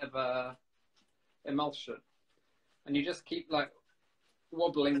a bit of a emulsion, and you just keep like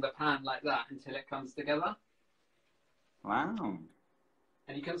wobbling the pan like that until it comes together, Wow.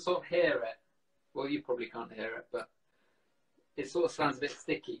 and you can sort of hear it. Well, you probably can't hear it, but it sort of sounds a bit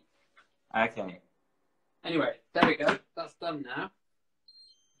sticky. Okay. Anyway, there we go. That's done now.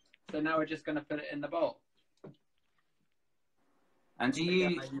 So now we're just going to put it in the bowl. And do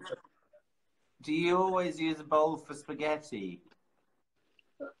you always use a bowl for spaghetti?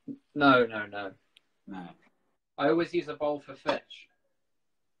 No. No. I always use a bowl for fish.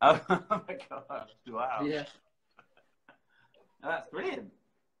 Oh my god! Wow. Yeah. That's brilliant.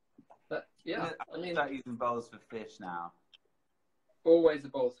 But yeah, I mean, start using bowls for fish now. Always a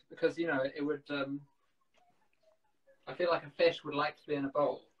bowl, because it would. I feel like a fish would like to be in a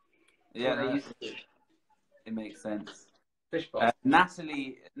bowl. Yeah, it makes sense. Fish bowl.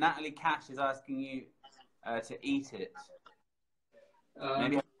 Natalie Cash is asking you to eat it.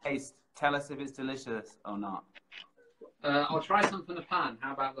 Maybe taste. Tell us if it's delicious or not. I'll try some from the pan.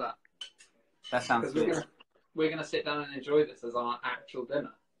 How about that? That sounds good. We're gonna sit down and enjoy this as our actual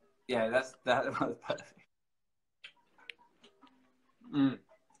dinner. Yeah, that was perfect. Mm.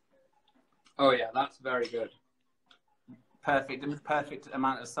 Oh yeah, that's very good. Perfect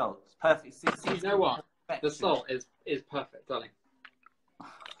amount of salt. Perfect. You know what? The salt is perfect, darling.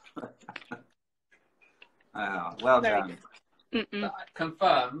 Oh, well Very done.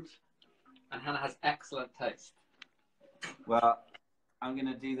 Confirmed. And Hannah has excellent taste. Well, I'm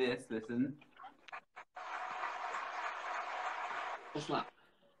gonna do this. Listen. What's that?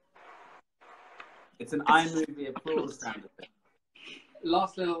 It's an iMovie applause sound effect.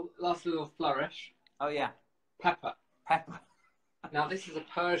 Last little flourish. Oh yeah, Pepper. pepper. Now this is a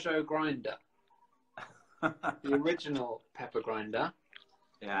Peugeot grinder, the original pepper grinder,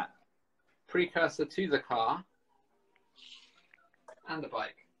 Yeah. precursor to the car and the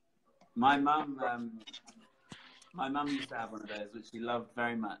bike. My mum used to have one of those, which she loved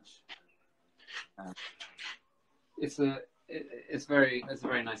very much. It's a very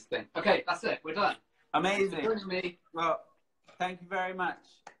nice thing. Okay, that's it. We're done. Amazing. Join me. Well, thank you very much.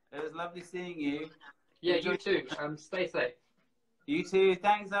 It was lovely seeing you. Yeah, you too. Stay safe. You too.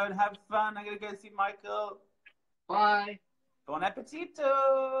 Thanks, Owen. Have fun. I'm gonna go see Michael. Bye. Bon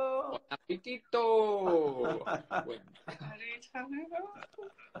appetito. Bon appetito.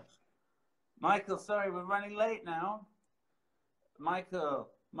 Michael, sorry, we're running late now. Michael,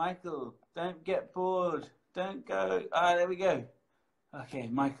 don't get bored. Don't go. Ah, there we go. Okay,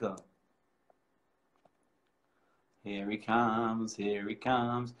 Michael. Here he comes,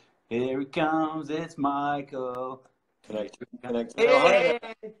 it's Michael. Connect. Hey!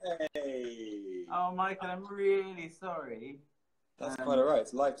 Hey! Oh, Michael, I'm really sorry. That's quite all right.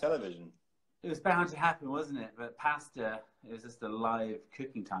 It's live television. It was bound to happen, wasn't it? But pasta, it was just a live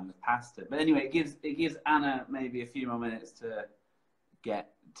cooking time with pasta. But anyway, it gives Anna maybe a few more minutes to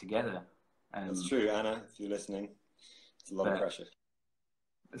get together. That's true, Anna, if you're listening. It's a lot of pressure.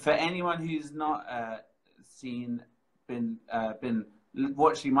 For anyone who's not been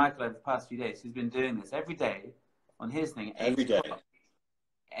watching Michael over the past few days, he's been doing this every day on his thing. Every day.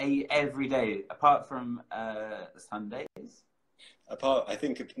 Every day, apart from Sundays. I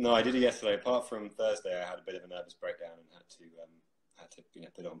did it yesterday. Apart from Thursday, I had a bit of a nervous breakdown and had to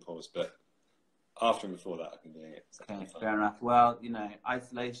put it on pause. But after and before that, I've been doing it. So okay, fair enough. Well,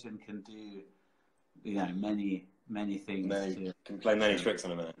 isolation can do, many things. Can play many tricks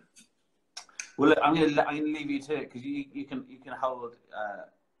on a man. Well, look, I'm gonna leave you to it because you can hold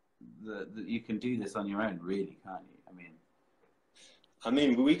you can do this on your own, really, can't you? I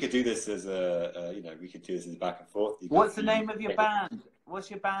mean, we could do this as we could do this as back and forth. What's the name of your band? What's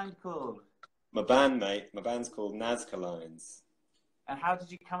your band called? My band's called Nazca Lines. And how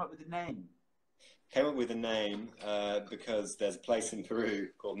did you come up with the name? Came up with a name because there's a place in Peru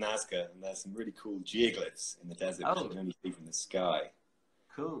called Nazca, and there's some really cool geoglyphs in the desert which you can only see from the sky.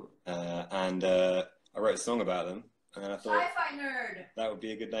 Cool. And I wrote a song about them, and I thought Sci-fi nerd. That would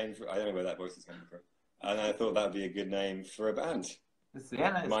be a good name for. I don't know where that voice is coming from, and I thought that would be a good name for a band. It's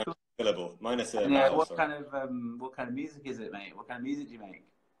minus cool. syllable, minus a. Yeah, vowel, what sorry. kind of music is it, mate? What kind of music do you make?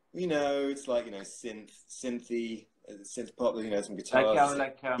 It's like synthy, synth pop. Some guitars.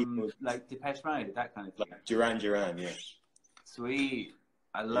 Like Depeche Mode, that kind of thing. Like Duran, yeah. Sweet,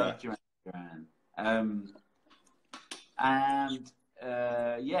 I love Duran.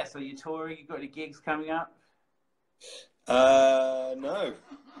 So you're touring. You got any gigs coming up? No.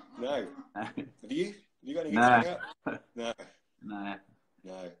 Have you? Have you got any gigs coming up? No.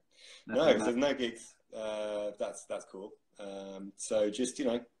 No. Because there's no gigs. That's cool. So just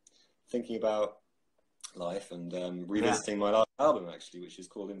thinking about life and revisiting my last album actually, which is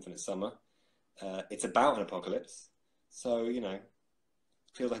called Infinite Summer. It's about an apocalypse, so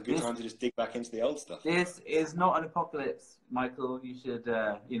feels like a good time to just dig back into the old stuff. This is not an apocalypse, Michael. You should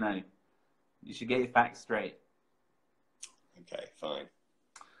you should get your facts straight. Okay, fine.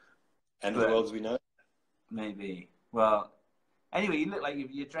 End of the world as we know. Maybe. Well. Anyway, you look like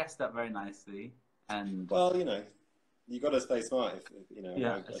you're dressed up very nicely, and well, you got to stay smart. I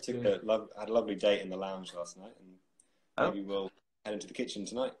had a lovely date in the lounge last night, and maybe we'll head into the kitchen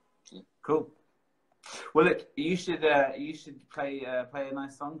tonight. Cool. Well, look, you should play a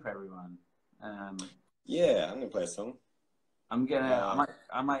nice song for everyone. Yeah, I'm gonna play a song. I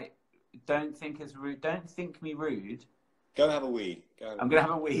might. Don't think as rude. Don't think me rude. Go have a wee. I'm gonna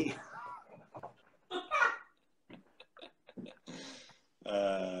have a wee.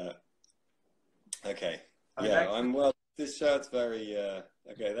 Okay. Yeah, I'm well. This shirt's very.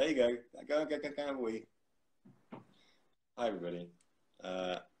 Okay, there you go. Go have a wee. Hi, everybody.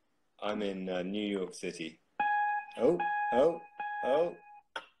 I'm in New York City. Oh.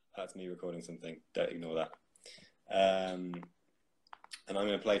 That's me recording something. Don't ignore that. And I'm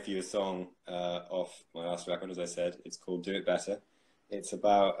going to play for you a song off my last record, as I said. It's called Do It Better. It's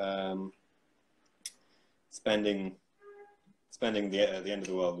about spending the end of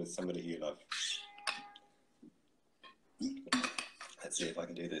the world with somebody you love. Let's see if I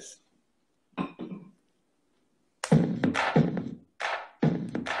can do this.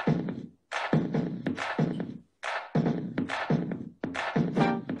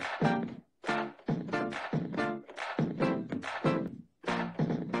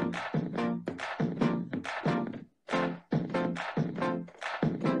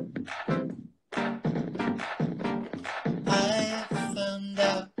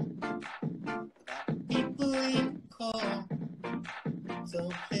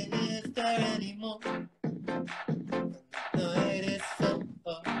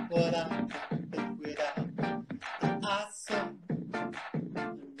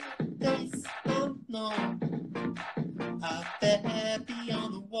 alone out there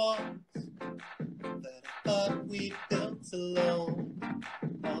beyond the walls that I thought we built alone.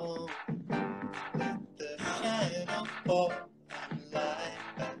 Oh, let the shadow fall and lie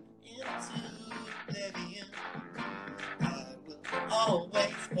back into oblivion. I will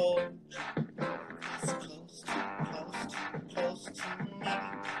always hold you this close, too close to me.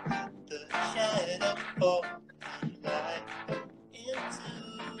 Let the shadow fall and lie back into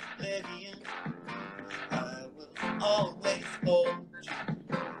oblivion. I will always hold you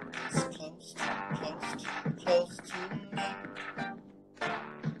this close, too close to me.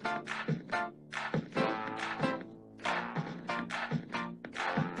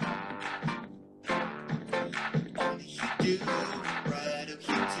 Only you do right, if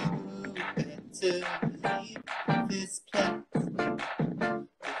you do better leave this place.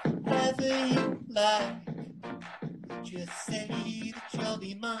 Whatever you like, just say that you'll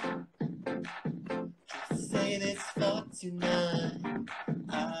be mine. Just say this for tonight.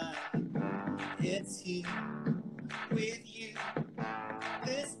 It's you, with you,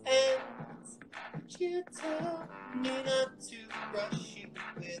 this ends. Would you tell me not to rush you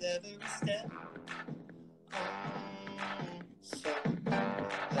with every step? So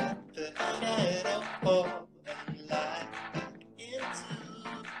let the shadow fall and lie back into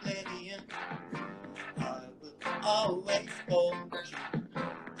oblivion. I will always hold you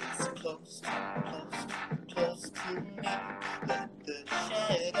this close, close to me. Let the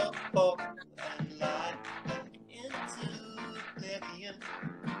shadow fall and lie back into oblivion.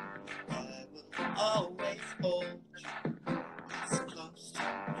 I will always hold you this close,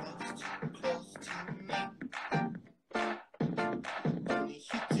 close to me. Only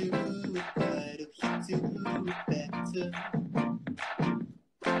you do it right, if you do it better.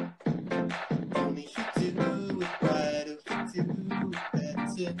 Only you do it right, if you do it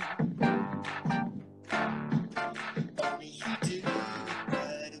better. Only you do it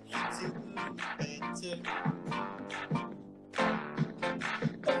right, if you do it better.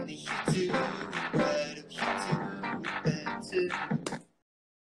 Only you do it right, if you do it better.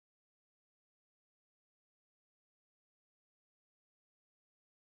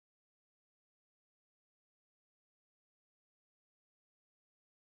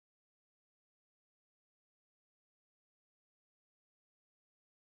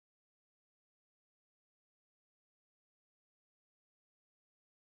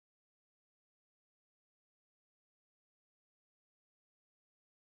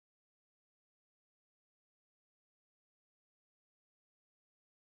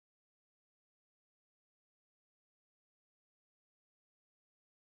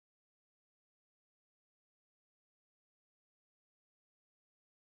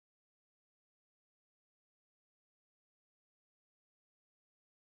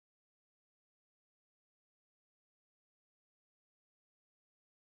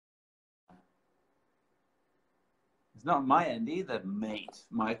 It's not on my end either, mate,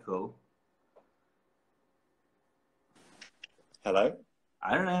 Michael. Hello?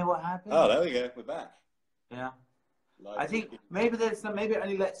 I don't know what happened. Oh, there we go. We're back. Yeah. Live I think talking. maybe maybe it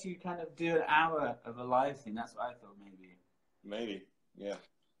only lets you kind of do an hour of a live thing. That's what I thought, maybe. Maybe, yeah.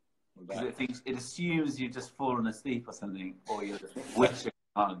 We're Because back. it assumes you've just fallen asleep or something, or you're just wishing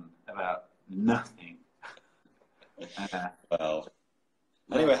on about nothing. Well,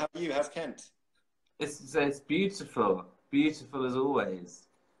 anyway, how are you? How's Kent? It's beautiful, beautiful as always.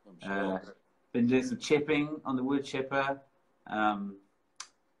 I'm sure. Been doing some chipping on the wood chipper.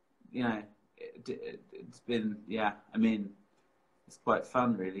 You know, it's been, yeah. I mean, it's quite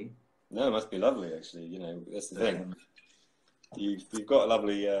fun, really. No, it must be lovely, actually. You know, that's the thing. You've got a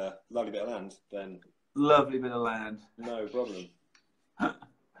lovely bit of land, then. Lovely bit of land. No problem.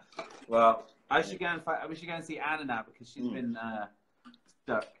 Well, we should go and see Anna now because she's been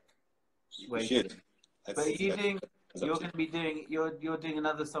stuck. We should. But you're going to be doing you're doing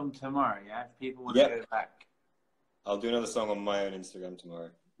another song tomorrow, yeah? If people want to go back. I'll do another song on my own Instagram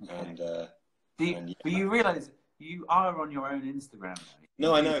tomorrow. Okay. But you realise you are on your own Instagram, right?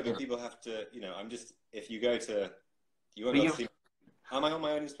 No, I know, but people have to. You know, I'm just. If you go to, you won't be able to see. Am I on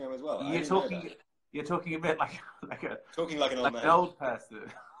my own Instagram as well? You're talking a bit like talking like an old man. An old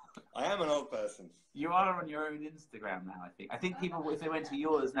person. I am an old person. You are on your own Instagram now, I think. I think people, if they went to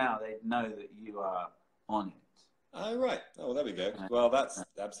yours now, they'd know that you are on it. Oh, right. Oh, well, there we go. Well, that's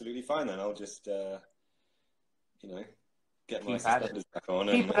absolutely fine then. I'll just, get my suspenders back on.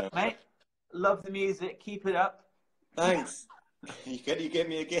 Keep it up, mate. Love the music. Keep it up. Thanks. You give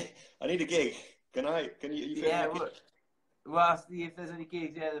me a gig. I need a gig. Can you well, I'll see if there's any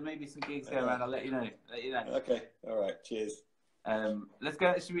gigs. Yeah, there may be some gigs going around. I'll let you know. Okay. All right. Cheers. Let's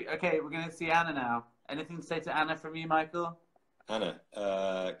go. Okay, we're going to see Anna now. Anything to say to Anna from you, Michael? Anna,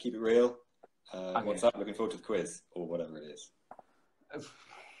 keep it real. Okay. What's up? Looking forward to the quiz or whatever it is.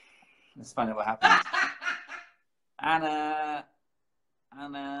 Let's find out what happens. Anna,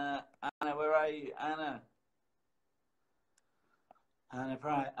 where are you? Anna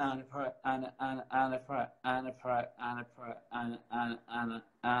Pratt, Anna Pratt, Anna Pratt.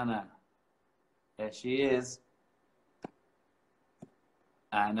 There she is.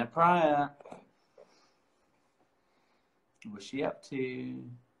 Anna Pryor. What's she up to?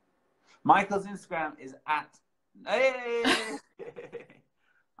 Michael's Instagram is at. Hey!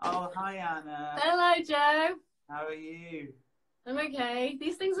 Oh, hi, Anna. Hello, Joe. How are you? I'm okay.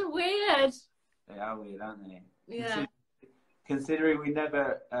 These things are weird. They are weird, aren't they? Yeah. Considering we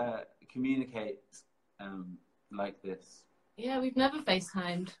never communicate like this. Yeah, we've never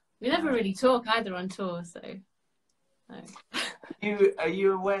FaceTimed. We never really talk either on tour, so. No. Are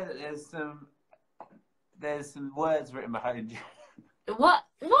you aware that there's some words written behind you? What?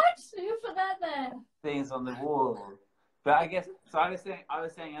 What? Who put that there? Things on the wall. But I guess so. I was saying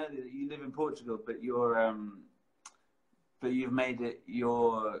earlier that you live in Portugal, but you've made it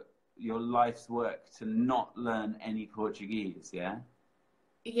your life's work to not learn any Portuguese. Yeah.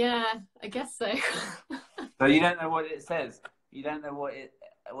 Yeah, I guess so. So you don't know what it says. You don't know what it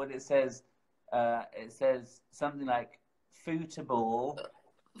says. It says something like football.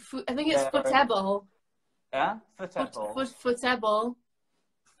 I think it's futebol. Yeah, football. Futebol.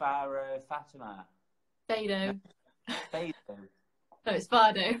 Faro Fatima. Fado. Fado. No, it's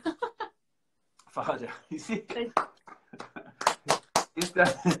Fado. Fado. You see?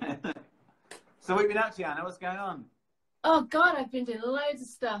 So what have you been up to, Anna? What's going on? Oh, God, I've been doing loads of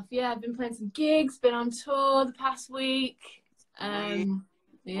stuff. Yeah, I've been playing some gigs, been on tour the past week.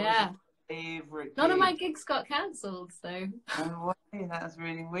 Yeah. Favorite None of gig? my gigs got cancelled, so. No way, that's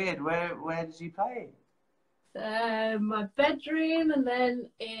really weird. Where did you play? My bedroom and then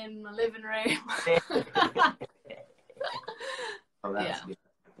in my living room. Oh, that's good.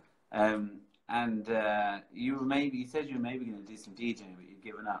 And you said you were maybe going to do some DJing, but you've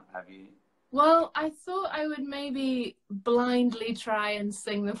given up, have you? Well, I thought I would maybe blindly try and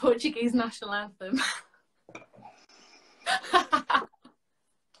sing the Portuguese national anthem.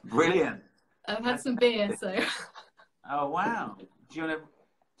 Brilliant. I've had some beer, so. Oh wow! Do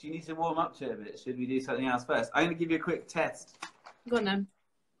you need to warm up to it a bit? Should we do something else first? I'm going to give you a quick test. Go on then.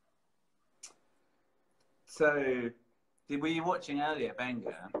 So, were you watching earlier,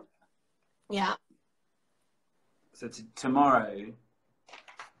 Benga? Yeah. So tomorrow,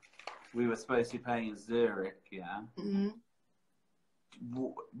 we were supposed to be playing in Zurich, yeah? Mm-hmm.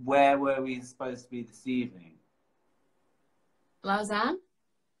 Where were we supposed to be this evening? Lausanne?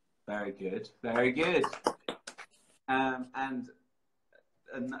 Very good, very good. And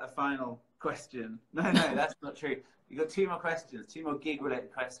a final question. No, that's not true. You've got two more questions, two more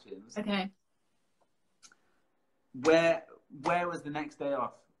gig-related questions. Okay. Where was the next day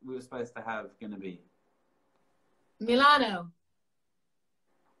off we were supposed to have going to be? Milano.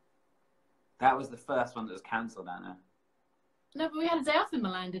 That was the first one that was cancelled, Anna. No, but we had a day off in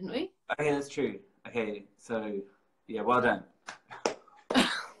Milan, didn't we? Okay, that's true. Okay, so, yeah, well done.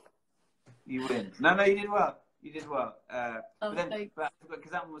 You win. No, you did well. You did well.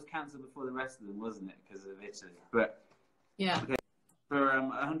 Because that one was cancelled before the rest of them, wasn't it? Because of Italy. But yeah. Okay, for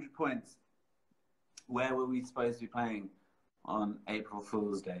 100 points, where were we supposed to be playing on April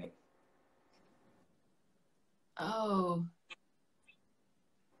Fool's Day? Oh.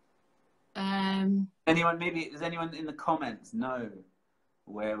 Does anyone in the comments know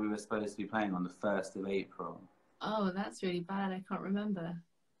where we were supposed to be playing on the 1st of April? Oh, that's really bad. I can't remember.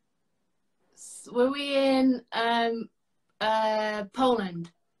 Were we in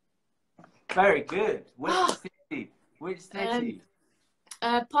Poland? Very good. Which city? Which city?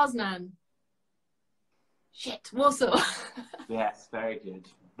 Poznan. Shit, Warsaw. Yes, very good.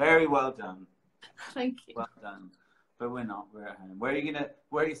 Very well done. Thank you. Well done. But we're not. We're at home. Where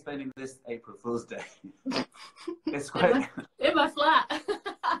are you spending this April Fool's Day? It's quite in my flat.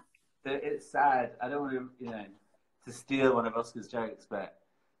 It's sad. I don't want to steal one of Oscar's jokes, but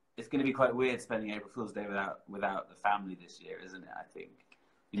it's going to be quite weird spending April Fool's Day without the family this year, isn't it? I think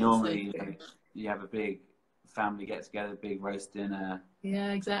normally you have a big family get together, big roast dinner.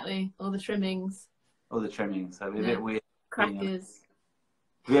 Yeah, exactly. All the trimmings. So it'll be a bit weird. Crackers.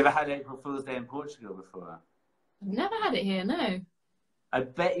 Have you ever had April Fool's Day in Portugal before? I've never had it here, no. I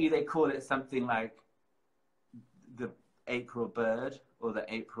bet you they call it something like the April bird or the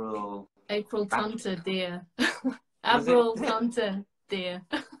April Tonta deer. April Tonta deer.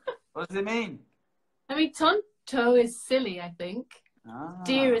 What does it mean? I mean, Toe is silly, I think. Ah.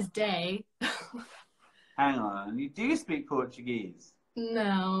 Deer is day. Hang on, you do speak Portuguese?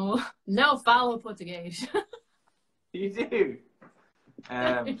 No. Não falo português. You do?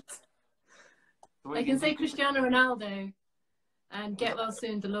 I can say Cristiano Ronaldo and get well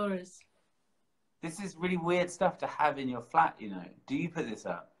soon, Dolores. This is really weird stuff to have in your flat, you know. Do you put this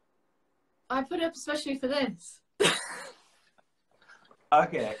up? I put it up especially for this.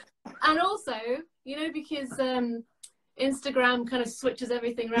 Okay. And also, you know, because Instagram kind of switches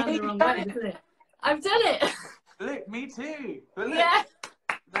everything around the wrong way, doesn't it? I've done it. Look, me too. But look, Yeah.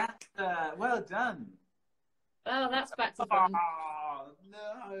 that's well done. Oh, that's back to front. Oh,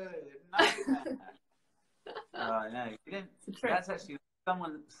 no. Oh, no. You didn't, that's actually,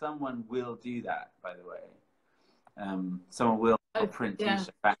 someone will do that, by the way. Someone will print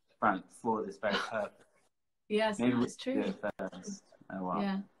t-shirt back to front for this very purpose. Yes, maybe that's true. Do it first. Oh, well.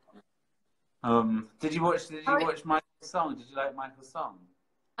 Yeah. Did you watch Michael's song? Did you like Michael's song?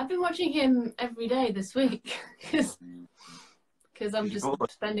 I've been watching him every day this week because I'm just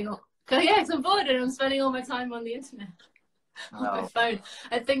spending all. Yeah, because I'm bored and I'm spending all my time on the internet on my phone.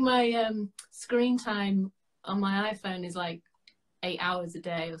 I think my screen time on my iPhone is like 8 hours a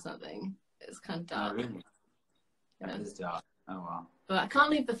day or something. It's kind of dark. Oh, really? Yeah. It is dark. Oh, well. But I can't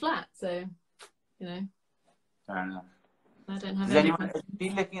leave the flat, so, you know. Fair enough. I don't have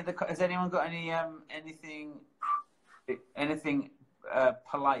has anyone got anything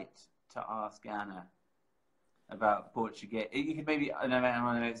polite to ask Anna about Portuguese? You could maybe, I know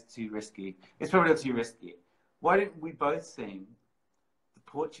it's too risky. It's probably too risky. Why don't we both sing the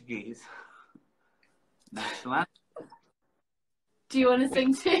Portuguese national anthem? Do you want to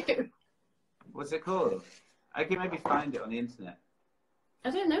sing too? What's it called? I can maybe find it on the internet.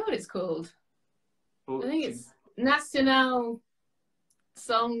 I don't know what it's called. I think it's Nacional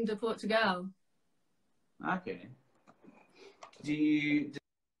Song de Portugal. Okay. Do you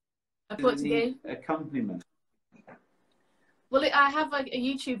Portuguese accompaniment? Well, I have like a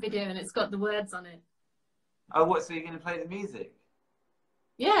YouTube video and it's got the words on it. Oh, what? So you're going to play the music?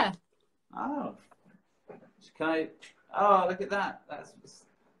 Yeah. Oh. Can I? Oh, look at that.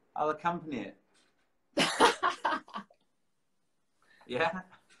 I'll accompany it. Yeah.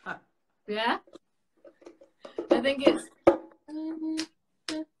 Yeah. I think it's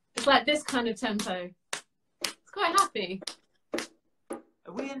like this kind of tempo. It's quite happy.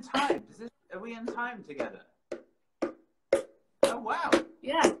 Are we in time? Are we in time together? Oh wow!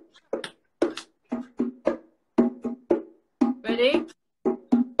 Yeah. Ready?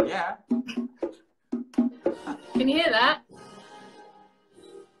 Yeah. Can you hear that?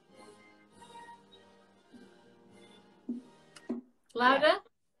 Louder?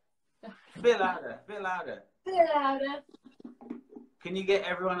 Bit louder. Bit louder. Bit louder. Can you get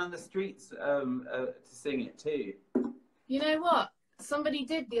everyone on the streets to sing it too? You know what? Somebody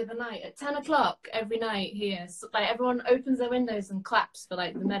did the other night at 10 o'clock every night here. So, like everyone opens their windows and claps for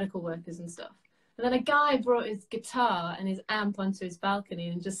like the medical workers and stuff. And then a guy brought his guitar and his amp onto his balcony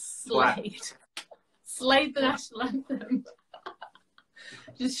and just slayed the national anthem.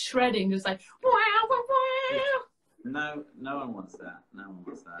 Just shredding, just like wow, wow, wow. No one wants that. No one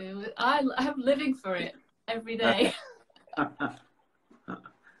wants that. I'm living for it every day.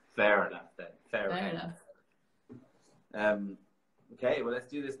 Fair enough then. Fair enough. Okay, well let's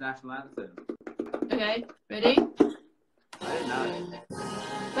do this national anthem. Okay, ready? I don't know. Is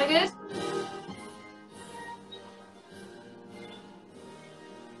that good?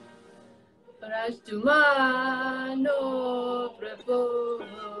 Raj tu mano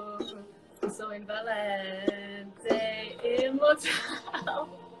preposo, sou invalente, imortal.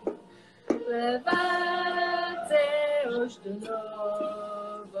 Levante hoje de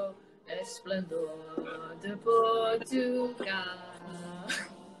novo, esplendor de Portugal.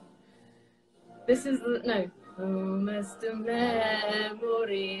 This is Rumas de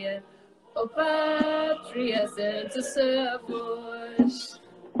memoria, o pátria sente servos.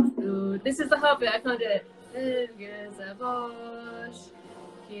 This is the hard bit, I can't do it. Ergues a voz,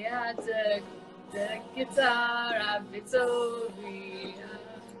 que há de guitarra vitória.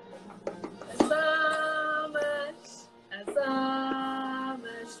 As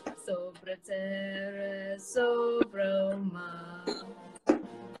almas sobre a terra, sobre o mar.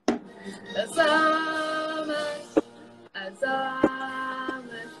 As almas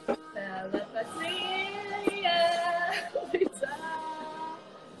pela pátria lutar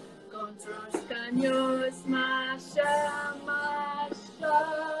contra os canhões, marcha, marcha.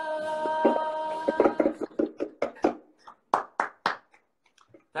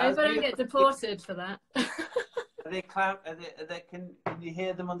 I hope I don't get deported for that. Are they clap? Can you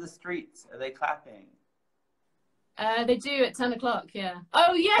hear them on the streets? Are they clapping? They do at 10 o'clock, yeah.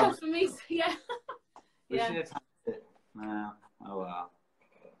 Oh, yeah, for me, yeah. We Yeah. should have timed it. No. Oh, well.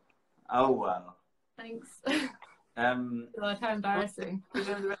 Oh, well. Thanks. God, how embarrassing. what are you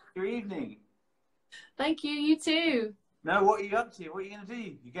doing the rest of your evening? Thank you, you too. No, what are you up to? What are you going to do?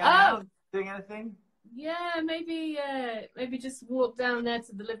 You going out? Doing anything? Yeah, maybe just walk down there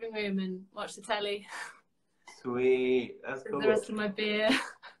to the living room and watch the telly. Sweet. That's cool. The rest of my beer.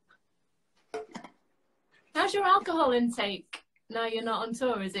 How's your alcohol intake now you're not on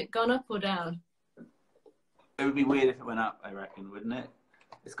tour? Is it gone up or down? It would be weird if it went up, I reckon, wouldn't it?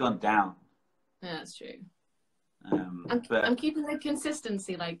 It's gone down. Yeah, that's true. But I'm keeping the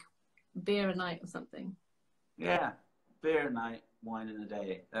consistency, like beer a night or something. yeah, beer a night, wine in a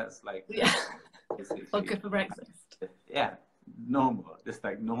day. That's like Yeah. Vodka for breakfast. Yeah, normal. Just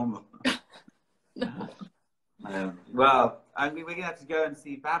like normal. No. Well, we're gonna have to go and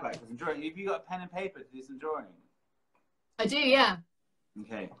see Babak. Have you got a pen and paper to do some drawing? I do, yeah.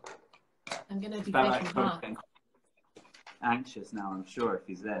 Okay. I'm gonna be Babak's taking probably part. getting anxious now, I'm sure, if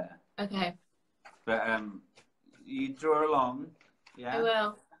he's there. Okay. But you draw along. Yeah. I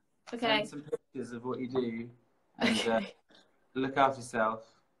will. Okay. Send some pictures of what you do, and Okay. look after yourself.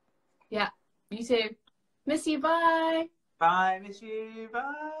 Yeah. You too. Miss you. Bye. Bye. Miss you.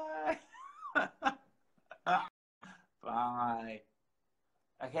 Bye. Bye.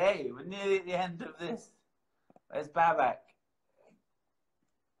 Okay, we're nearly at the end of this. Where's Babak?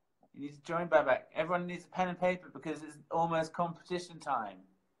 You need to join Babak. Everyone needs a pen and paper because it's almost competition time.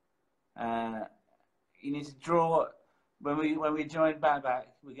 You need to draw. When we join Babak,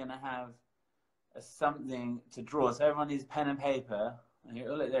 we're gonna have something to draw. So everyone needs pen and paper. And here,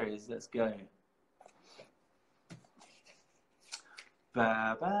 oh look, there it is. Let's go.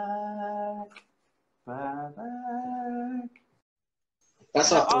 Babak. Babak.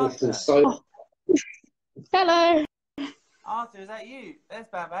 That's after we feel Arthur. so. Hello. Arthur, is that you? There's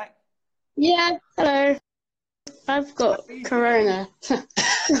Babak. Yeah, hello. I've got corona.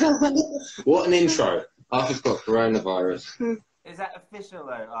 What an intro. Arthur's got coronavirus. Is that official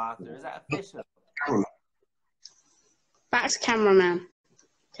though, Arthur? Is that official? Back to cameraman.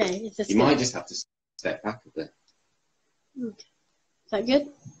 Okay, is this You good? might just have to step back a bit. Okay. Is that good?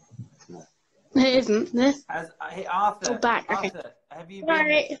 No. It isn't. This. Hey, Arthur. Oh, back. Okay. Arthur, have you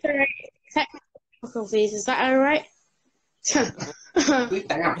Sorry, been? sorry. Technical difficulties. Is that all right? Oh.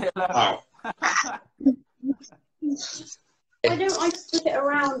 Why don't I flip it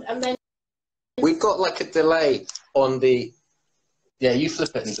around and then? We've got like a delay on the. Yeah, you flip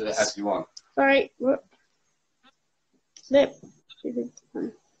it and do it as you want. Sorry. Flip. Okay,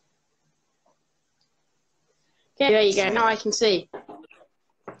 there you go. Now I can see.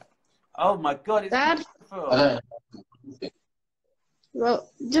 Oh my God, it's Dad? beautiful. I don't know. Well,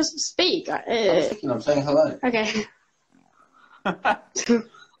 just speak. I'm saying hello. Okay.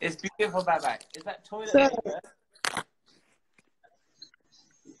 It's beautiful, Babak. Is that toilet So- paper?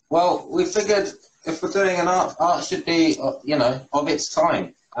 Well, we figured if we're doing an art should be, of its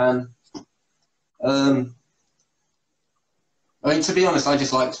time. And, I mean, to be honest, I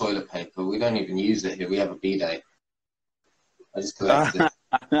just like toilet paper. We don't even use it here. We have a bidet. I just collect it.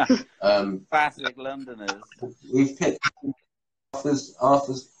 Classic Londoners. We've picked Arthur's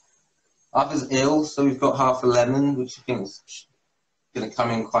ill, so we've got half a lemon, which I think is going to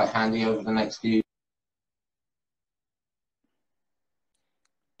come in quite handy over the next few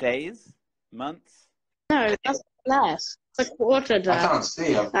Days? Months? No, that's less. It's a quarter, Dad. I can't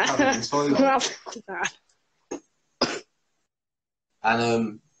see. I've covered in toilet.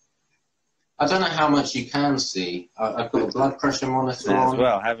 And I don't know how much you can see. I've got a blood pressure monitor on As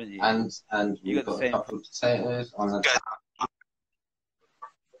well, haven't you? and You we've got the got a same- couple of potatoes on the.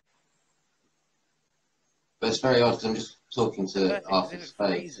 But it's very odd because I'm just talking to Perfect, 'cause Arthur's if it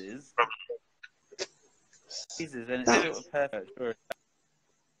face. freezes, then it's sort of perfect for a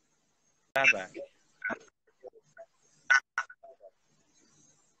Babak.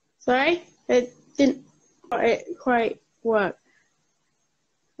 Sorry? It didn't quite work.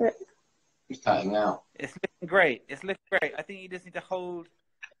 He's cutting out. It's looking great. It's looking great. I think you just need to hold.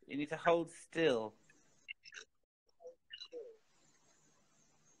 You need to hold still.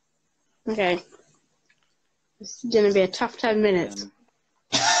 Okay. It's going to be a tough 10 minutes.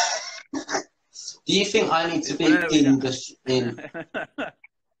 Do you think I need to be No, we in don't. in?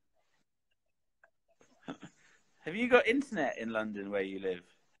 Have you got internet in London where you live?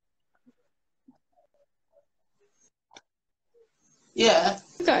 Yeah,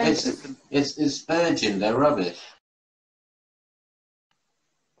 Got it. it's Virgin. They're rubbish.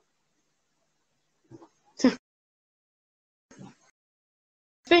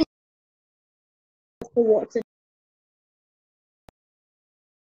 For what to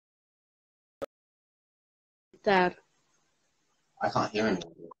Dad? I can't hear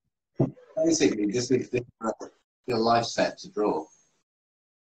anything. Basically, just if your life set to draw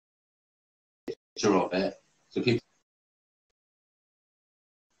a picture of it, so people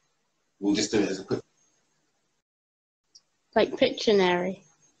will just do it as a quick. Like Pictionary.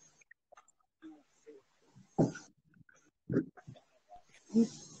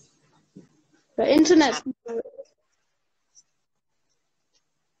 The internet.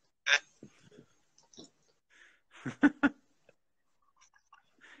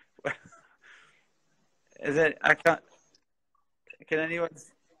 Is it? I can't. Can anyone?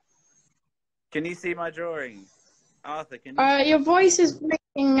 Can you see my drawing, Arthur? Can you? Your voice is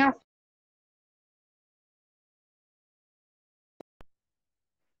breaking up.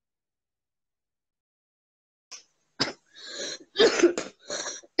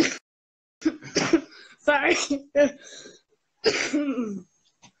 Sorry.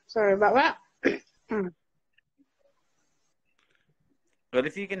 Sorry about that. But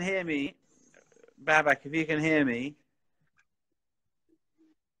if you can hear me, Babak, if you can hear me.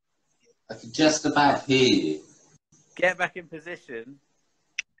 I can just about hear you. Get back in position.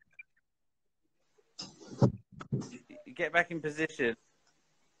 Get back in position.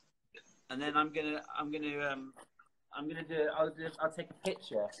 And then I'm gonna do. I'll take a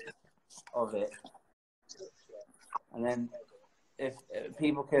picture of it. And then if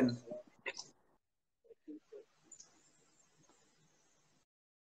people can.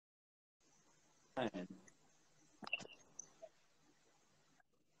 Okay.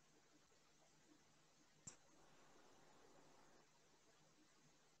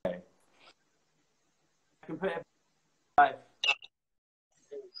 I can put it live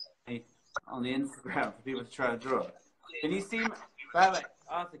on the Instagram for people to try to draw. Can you see, Arthur?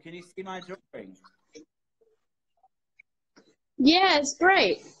 Can you see my drawing? Yeah, it's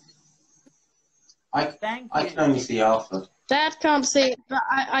great. I can only see Arthur. Dad can't see it, but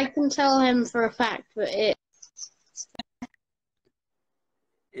I can tell him for a fact that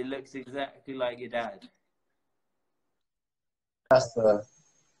it looks exactly like your dad. That's the.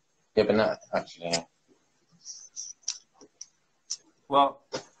 Yeah, but not actually. Well,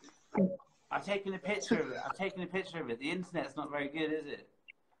 I've taken a picture of it. The internet's not very good, is it?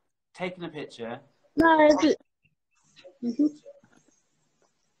 Taking a picture. No.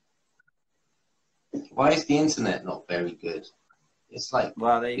 Why is the internet not very good? It's like.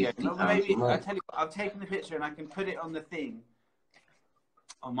 Well, there you go. Well, maybe I'll tell you. I've taken the picture and I can put it on the thing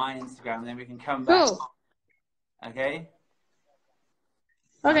on my Instagram, and then we can come back. Cool. Okay.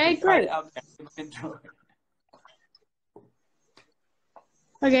 Okay, great.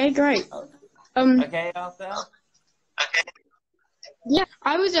 Okay, great. Okay, Arthur? Okay. Yeah,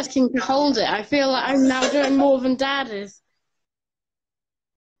 I was asking to hold it. I feel like I'm now doing more than Dad is.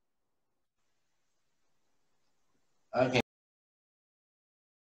 Okay.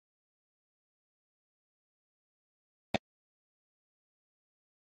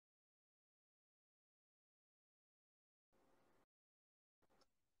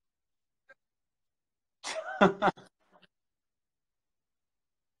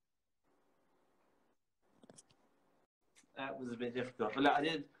 That was a bit difficult. But look, I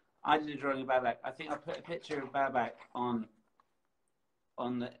did a drawing of Babak. I think I'll put a picture of Babak on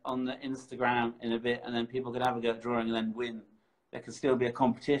the Instagram in a bit, and then people can have a go at drawing and then win. There can still be a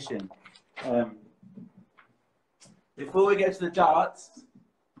competition. Before we get to the darts,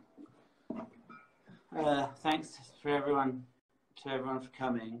 thanks for everyone for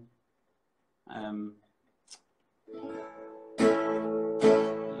coming.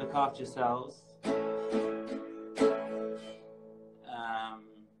 Look after yourselves.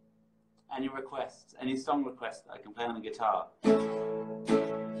 Any requests, any song requests that I can play on the guitar.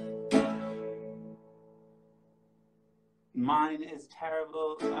 Mine is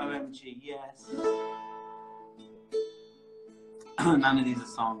terrible, OMG, yes. None of these are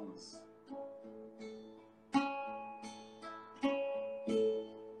songs.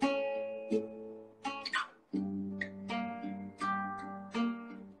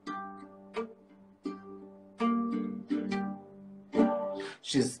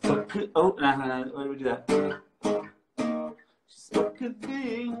 She's oh, no, why do we do that? She spoke a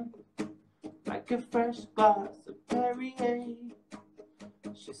thing like a fresh glass of Perrier.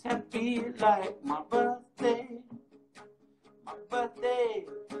 She's happy like my birthday. My birthday,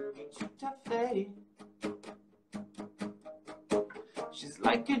 tout à fait. She's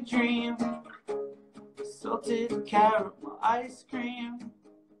like a dream, salted caramel ice cream.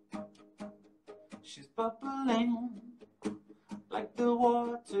 She's bubbling like the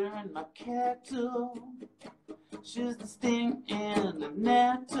water in my kettle. She's the sting in the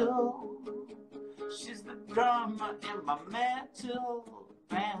nettle. She's the drummer in my metal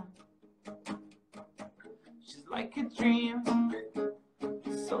band. She's like a dream,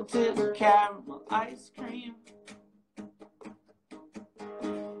 salted caramel ice cream.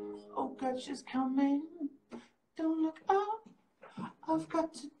 Oh God, she's coming. Don't look up. I've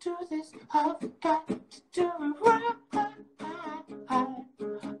got to do this. I've got to do it right.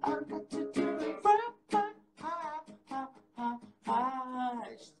 I've got to do it right.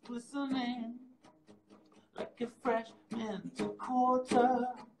 She's glistening like a fresh mint quarter.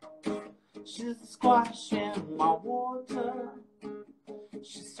 She's the squash in my water.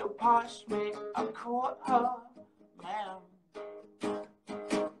 She's so posh, mate, I caught her, man.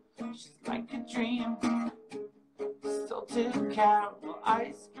 She's like a dream, salted caramel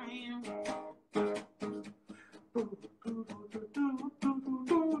ice cream.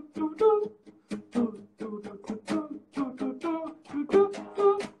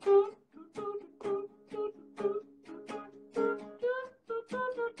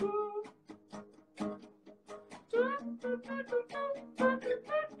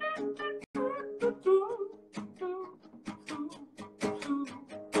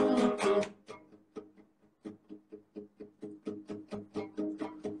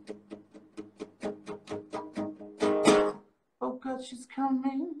 Oh God, she's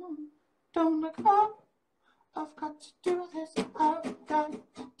coming. Don't look up. I've got to do this. I've got to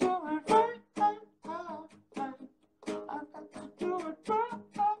do it right. I've got to do it right.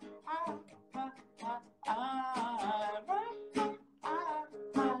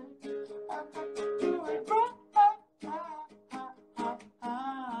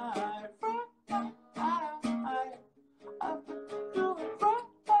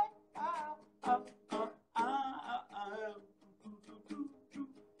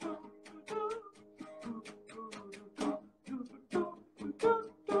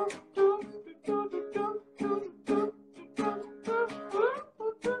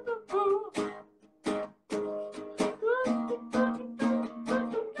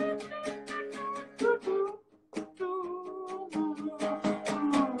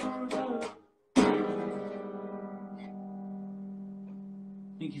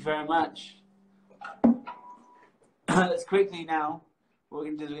 Thank you very much. Let's quickly now, what we're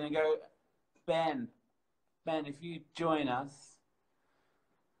going to do is we're going to go, Ben, if you join us,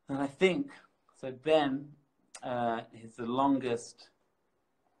 and I think, so Ben is the longest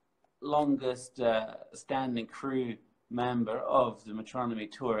standing crew member of the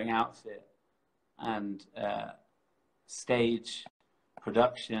Metronomy touring outfit and stage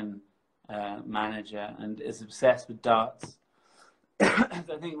production manager, and is obsessed with darts. So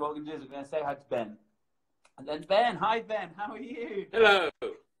I think what we're going to do is we're going to say hi to Ben. And then Ben, hi Ben, how are you? Hello.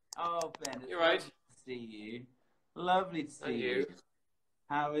 Oh Ben, it's You're right. lovely to see you. Lovely to see And you. you.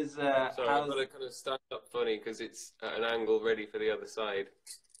 How is Sorry, I've got to kind of stand up funny because it's at an angle ready for the other side.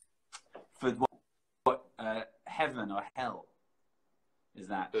 for what heaven or hell is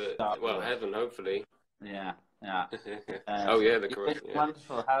that? But, well, heaven, hopefully. Yeah, yeah. Oh yeah, the correct. Yeah.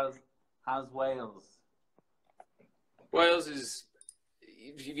 Wonderful. How's Wales? Wales is,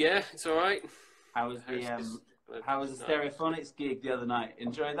 yeah, it's all right. How was the Stereophonics gig the other night?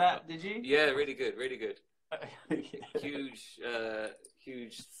 Enjoy that? Did you? Yeah, really good, really good. Huge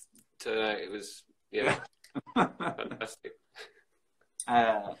turnout. It was fantastic.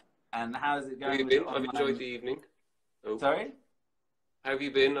 And how's it going? How have you been? I've enjoyed the evening. Oh. Sorry? How have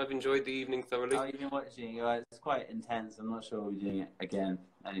you been? I've enjoyed the evening thoroughly. Oh, you've been watching. It's quite intense. I'm not sure we'll be doing it again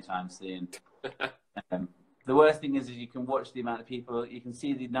anytime soon. The worst thing is you can watch the amount of people, you can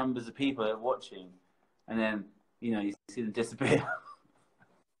see the numbers of people that are watching, and then, you see them disappear.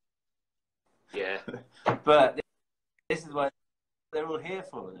 Yeah. But this is what they're all here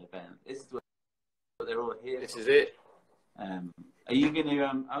for, though, Ben. This is what they're all here for. This is it. Are you going to,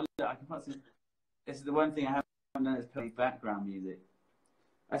 I can put some, this is the one thing I haven't done is play background music.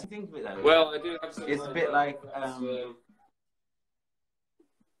 I think of it, though. Well, I do have some. It's a bit like,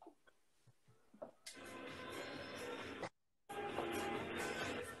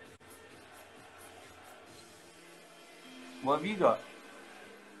 what have you got?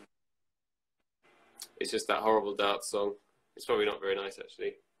 It's just that horrible dance song. It's probably not very nice,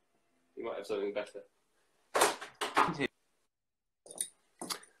 actually. You might have something better.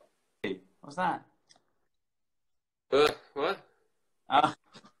 What's that? What?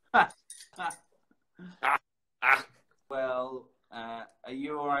 Well, are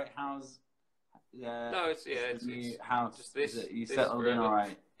you all right? How's no, it's new house? Just this. You this settled in forever. all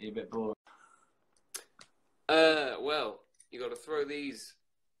right? You're a bit bored. Well, you got to throw these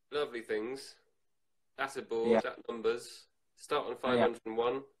lovely things at a board, at numbers. Start on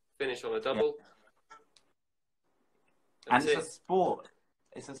 501, finish on a double. And it's a sport.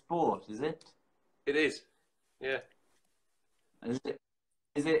 It's a sport, is it? It is. Yeah. Is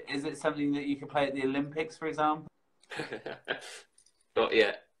it something that you can play at the Olympics, for example? Not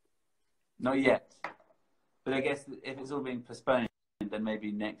yet. Not yet. But I guess if it's all being postponed, then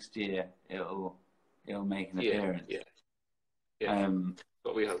maybe next year it'll make an appearance. Yeah.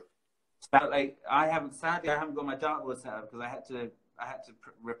 What we hope. So, like, sadly I haven't got my dartboard set up because I had to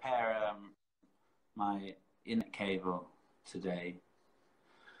repair my internet cable today.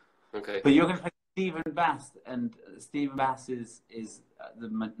 Okay. But you're going to play Stephen Bass, and Stephen Bass is the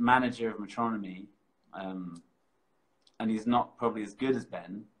manager of Metronomy, and he's not probably as good as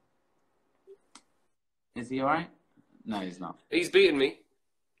Ben. Is he all right? No, he's not. He's beaten me.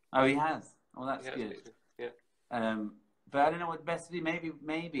 Oh, he has. Well, that's good. Yeah. But I don't know what best to do.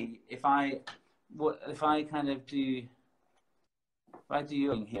 Maybe if I kind of do, if I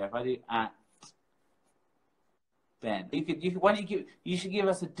do here, if I do at Ben, you should give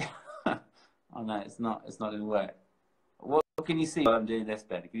us a. Oh no, it's not going to work. What can you see while I'm doing this,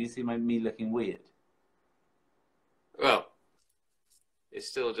 Ben? Can you see me looking weird? Well, it's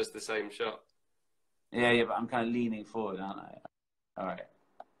still just the same shot. Yeah, but I'm kind of leaning forward, aren't I? All right.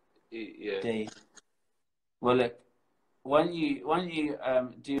 Yeah. Dave. Well, look, why don't you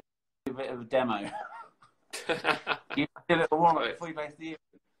do a bit of a demo? You do a little warm up before you play Steve.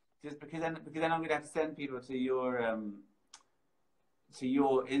 Just because then I'm going to have to send people to your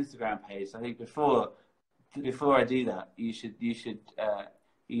Instagram page. So I think before I do that, you should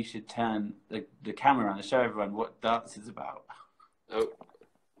turn the camera on and show everyone what darts is about. Oh,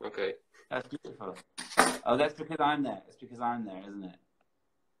 okay. That's beautiful. Oh, that's because I'm there. It's because I'm there, isn't it?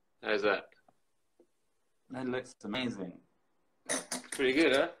 How's that? That looks amazing. Pretty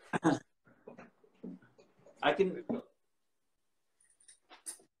good, huh?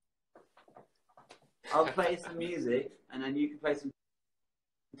 I'll play some music, and then you can play some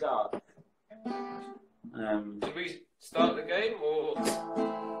darts. Should we start the game or?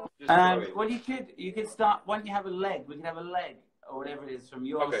 Well, you could start when you have a leg. We can have a leg or whatever it is from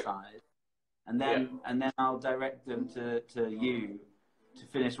your side, and then I'll direct them to you to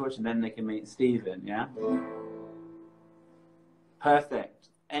finish watching. Then they can meet Stephen. Yeah. Perfect.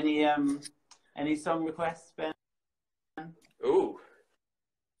 Any song requests, Ben? Ooh.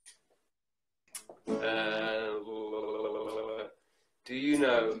 Do you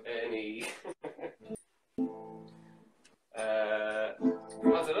know any? I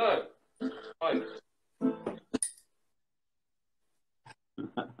don't know. Right.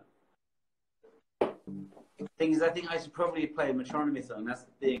 Thing is, I think I should probably play a Metronomy song. That's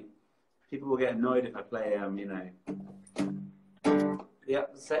the thing. People will get annoyed if I play, Heartbreaker.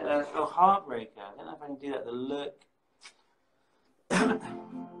 I don't know if I can do that. The Look.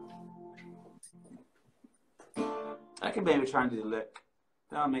 I can maybe try and do The Look.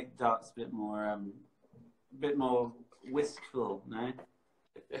 That'll make darts a bit more wistful, no?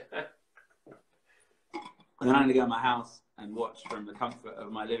 And then I'm going to go to my house and watch from the comfort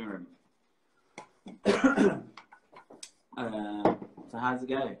of my living room. So how's it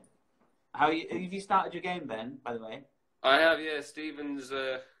go? Have you started your game, Ben, by the way? I have, yeah. Stephen's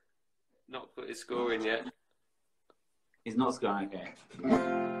not put his score in yet. He's not scoring, okay.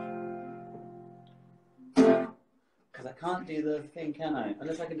 Because I can't do the thing, can I?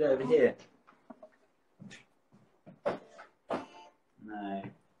 Unless I can do it over here. No.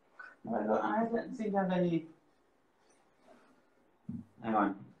 I don't seem to have any... Hang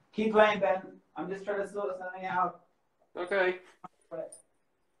on. Keep playing, Ben. I'm just trying to sort something out. Okay.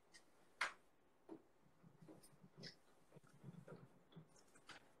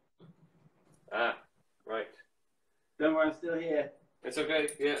 Ah, right. Don't worry, I'm still here. It's okay.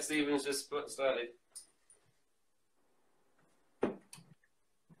 Yeah, Stephen's just started.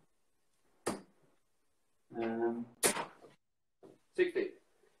 Um, 60.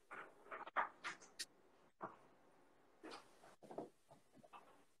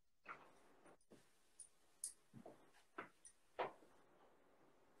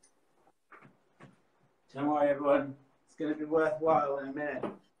 Don't worry, everyone. It's going to be worthwhile in a minute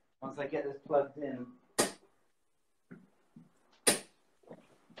once I get this plugged in.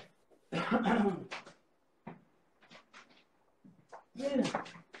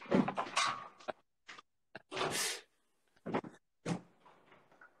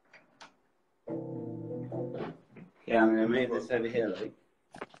 Yeah, I'm going to move this over here, like.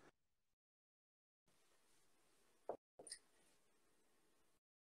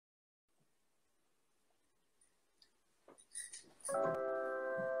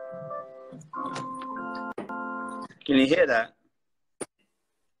 Can you hear that?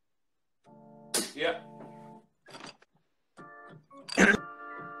 Yeah.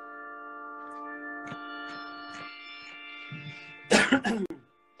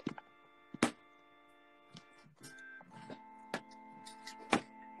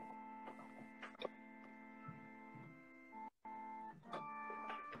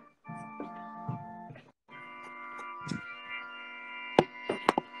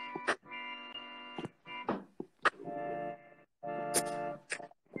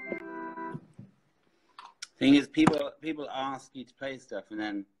 Thing is, people ask you to play stuff, and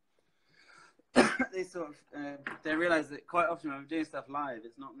then they sort of they realise that quite often when I'm doing stuff live,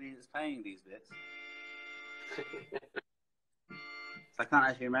 it's not me that's playing these bits. So I can't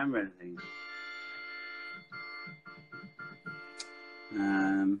actually remember anything.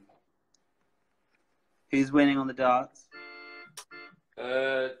 Who's winning on the darts?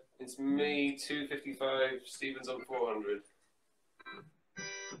 It's me 255. Stephen's on 400.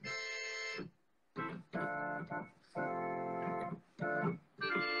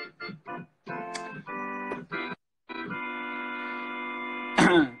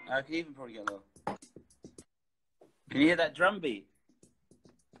 I can even probably get low. Can you hear that drum beat?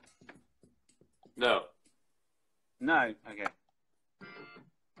 No. No? Okay.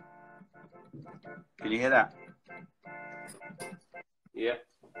 Can you hear that? Yeah.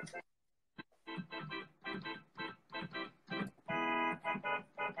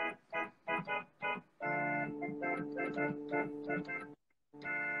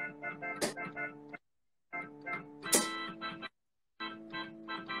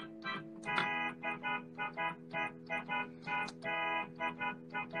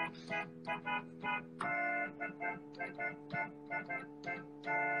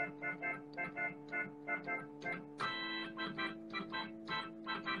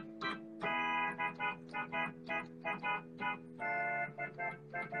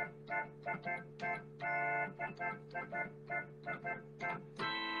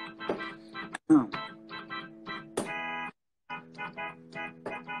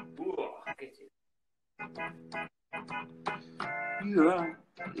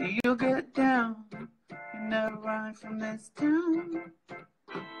 You'll get down. You're never running from this town.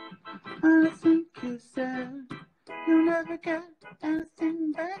 I think you said you'll never get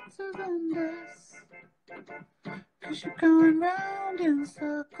anything better than this. 'Cause you're going round in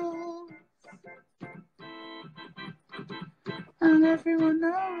circles. And everyone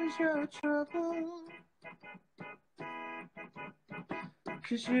knows your trouble.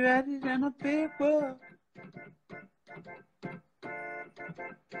 'Cause you're at it in a big world.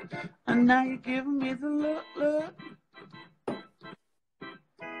 And now you're giving me the look.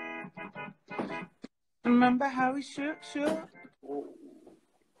 Remember how we shook?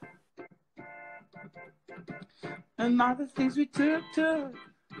 And all the things we took.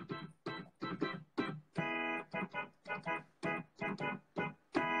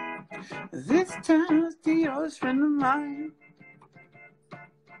 This town's the oldest friend of mine.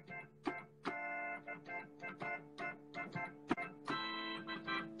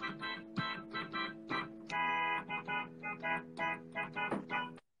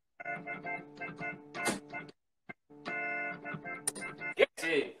 Get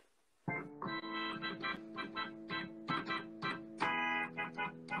in.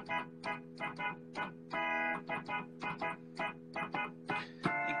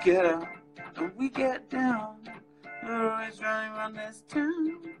 You get up and we get down. We're always running around this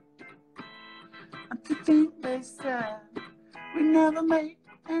town. And to think they said we never make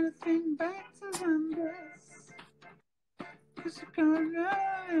anything better than this. 'Cause we're going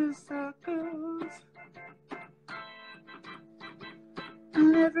round in circles.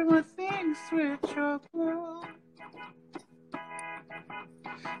 And everyone thinks we're trouble.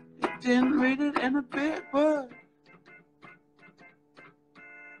 You didn't read it in a big book.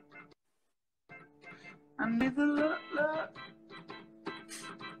 I need the look.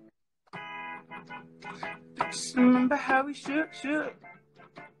 Just remember how we shook.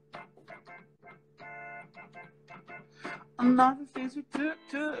 And all the things we took.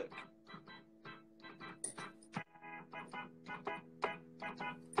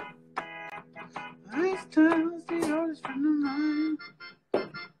 This town's the oldest friend of mine.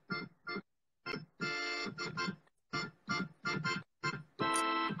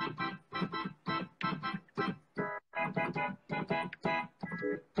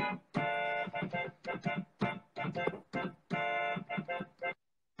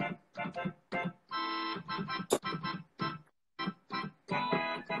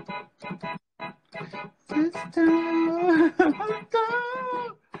 This town,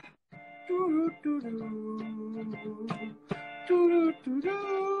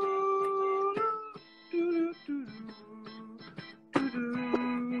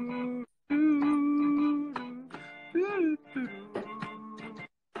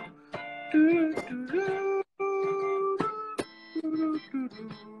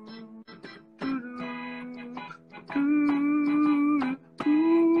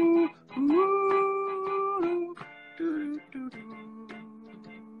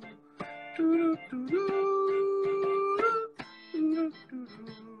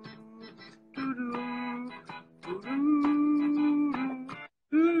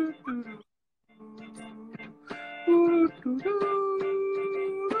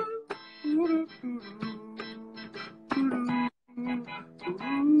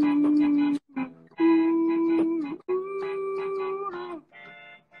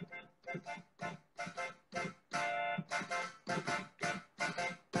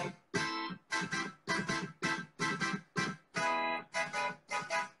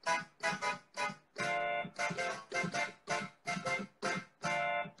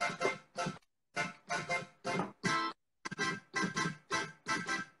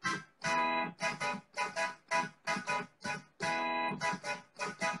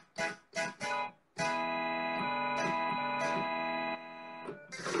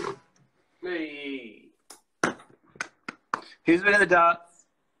 Me. Who's winning the darts?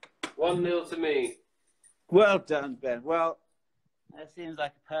 1-0 to me. Well done, Ben. Well, that seems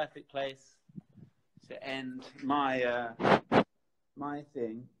like a perfect place to end my my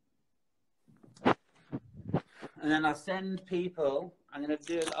thing. And then I'll send people. I'm going to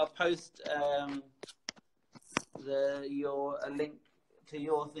do. I'll post a link to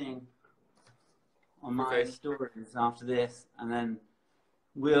your thing on my stories after this, and then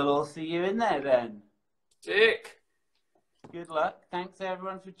we'll all see you in there then. Dick. Good luck. Thanks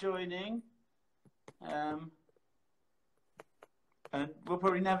everyone for joining. And we'll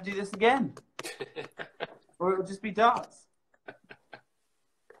probably never do this again. Or it'll just be darts.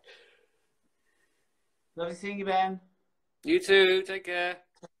 Lovely seeing you, Ben. You too. Take care.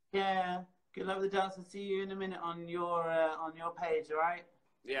 Yeah. Good luck with the darts. I'll see you in a minute on your page, all right?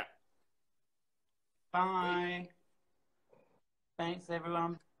 Yeah. Bye. Thanks,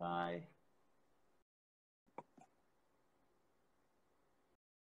 everyone. Bye.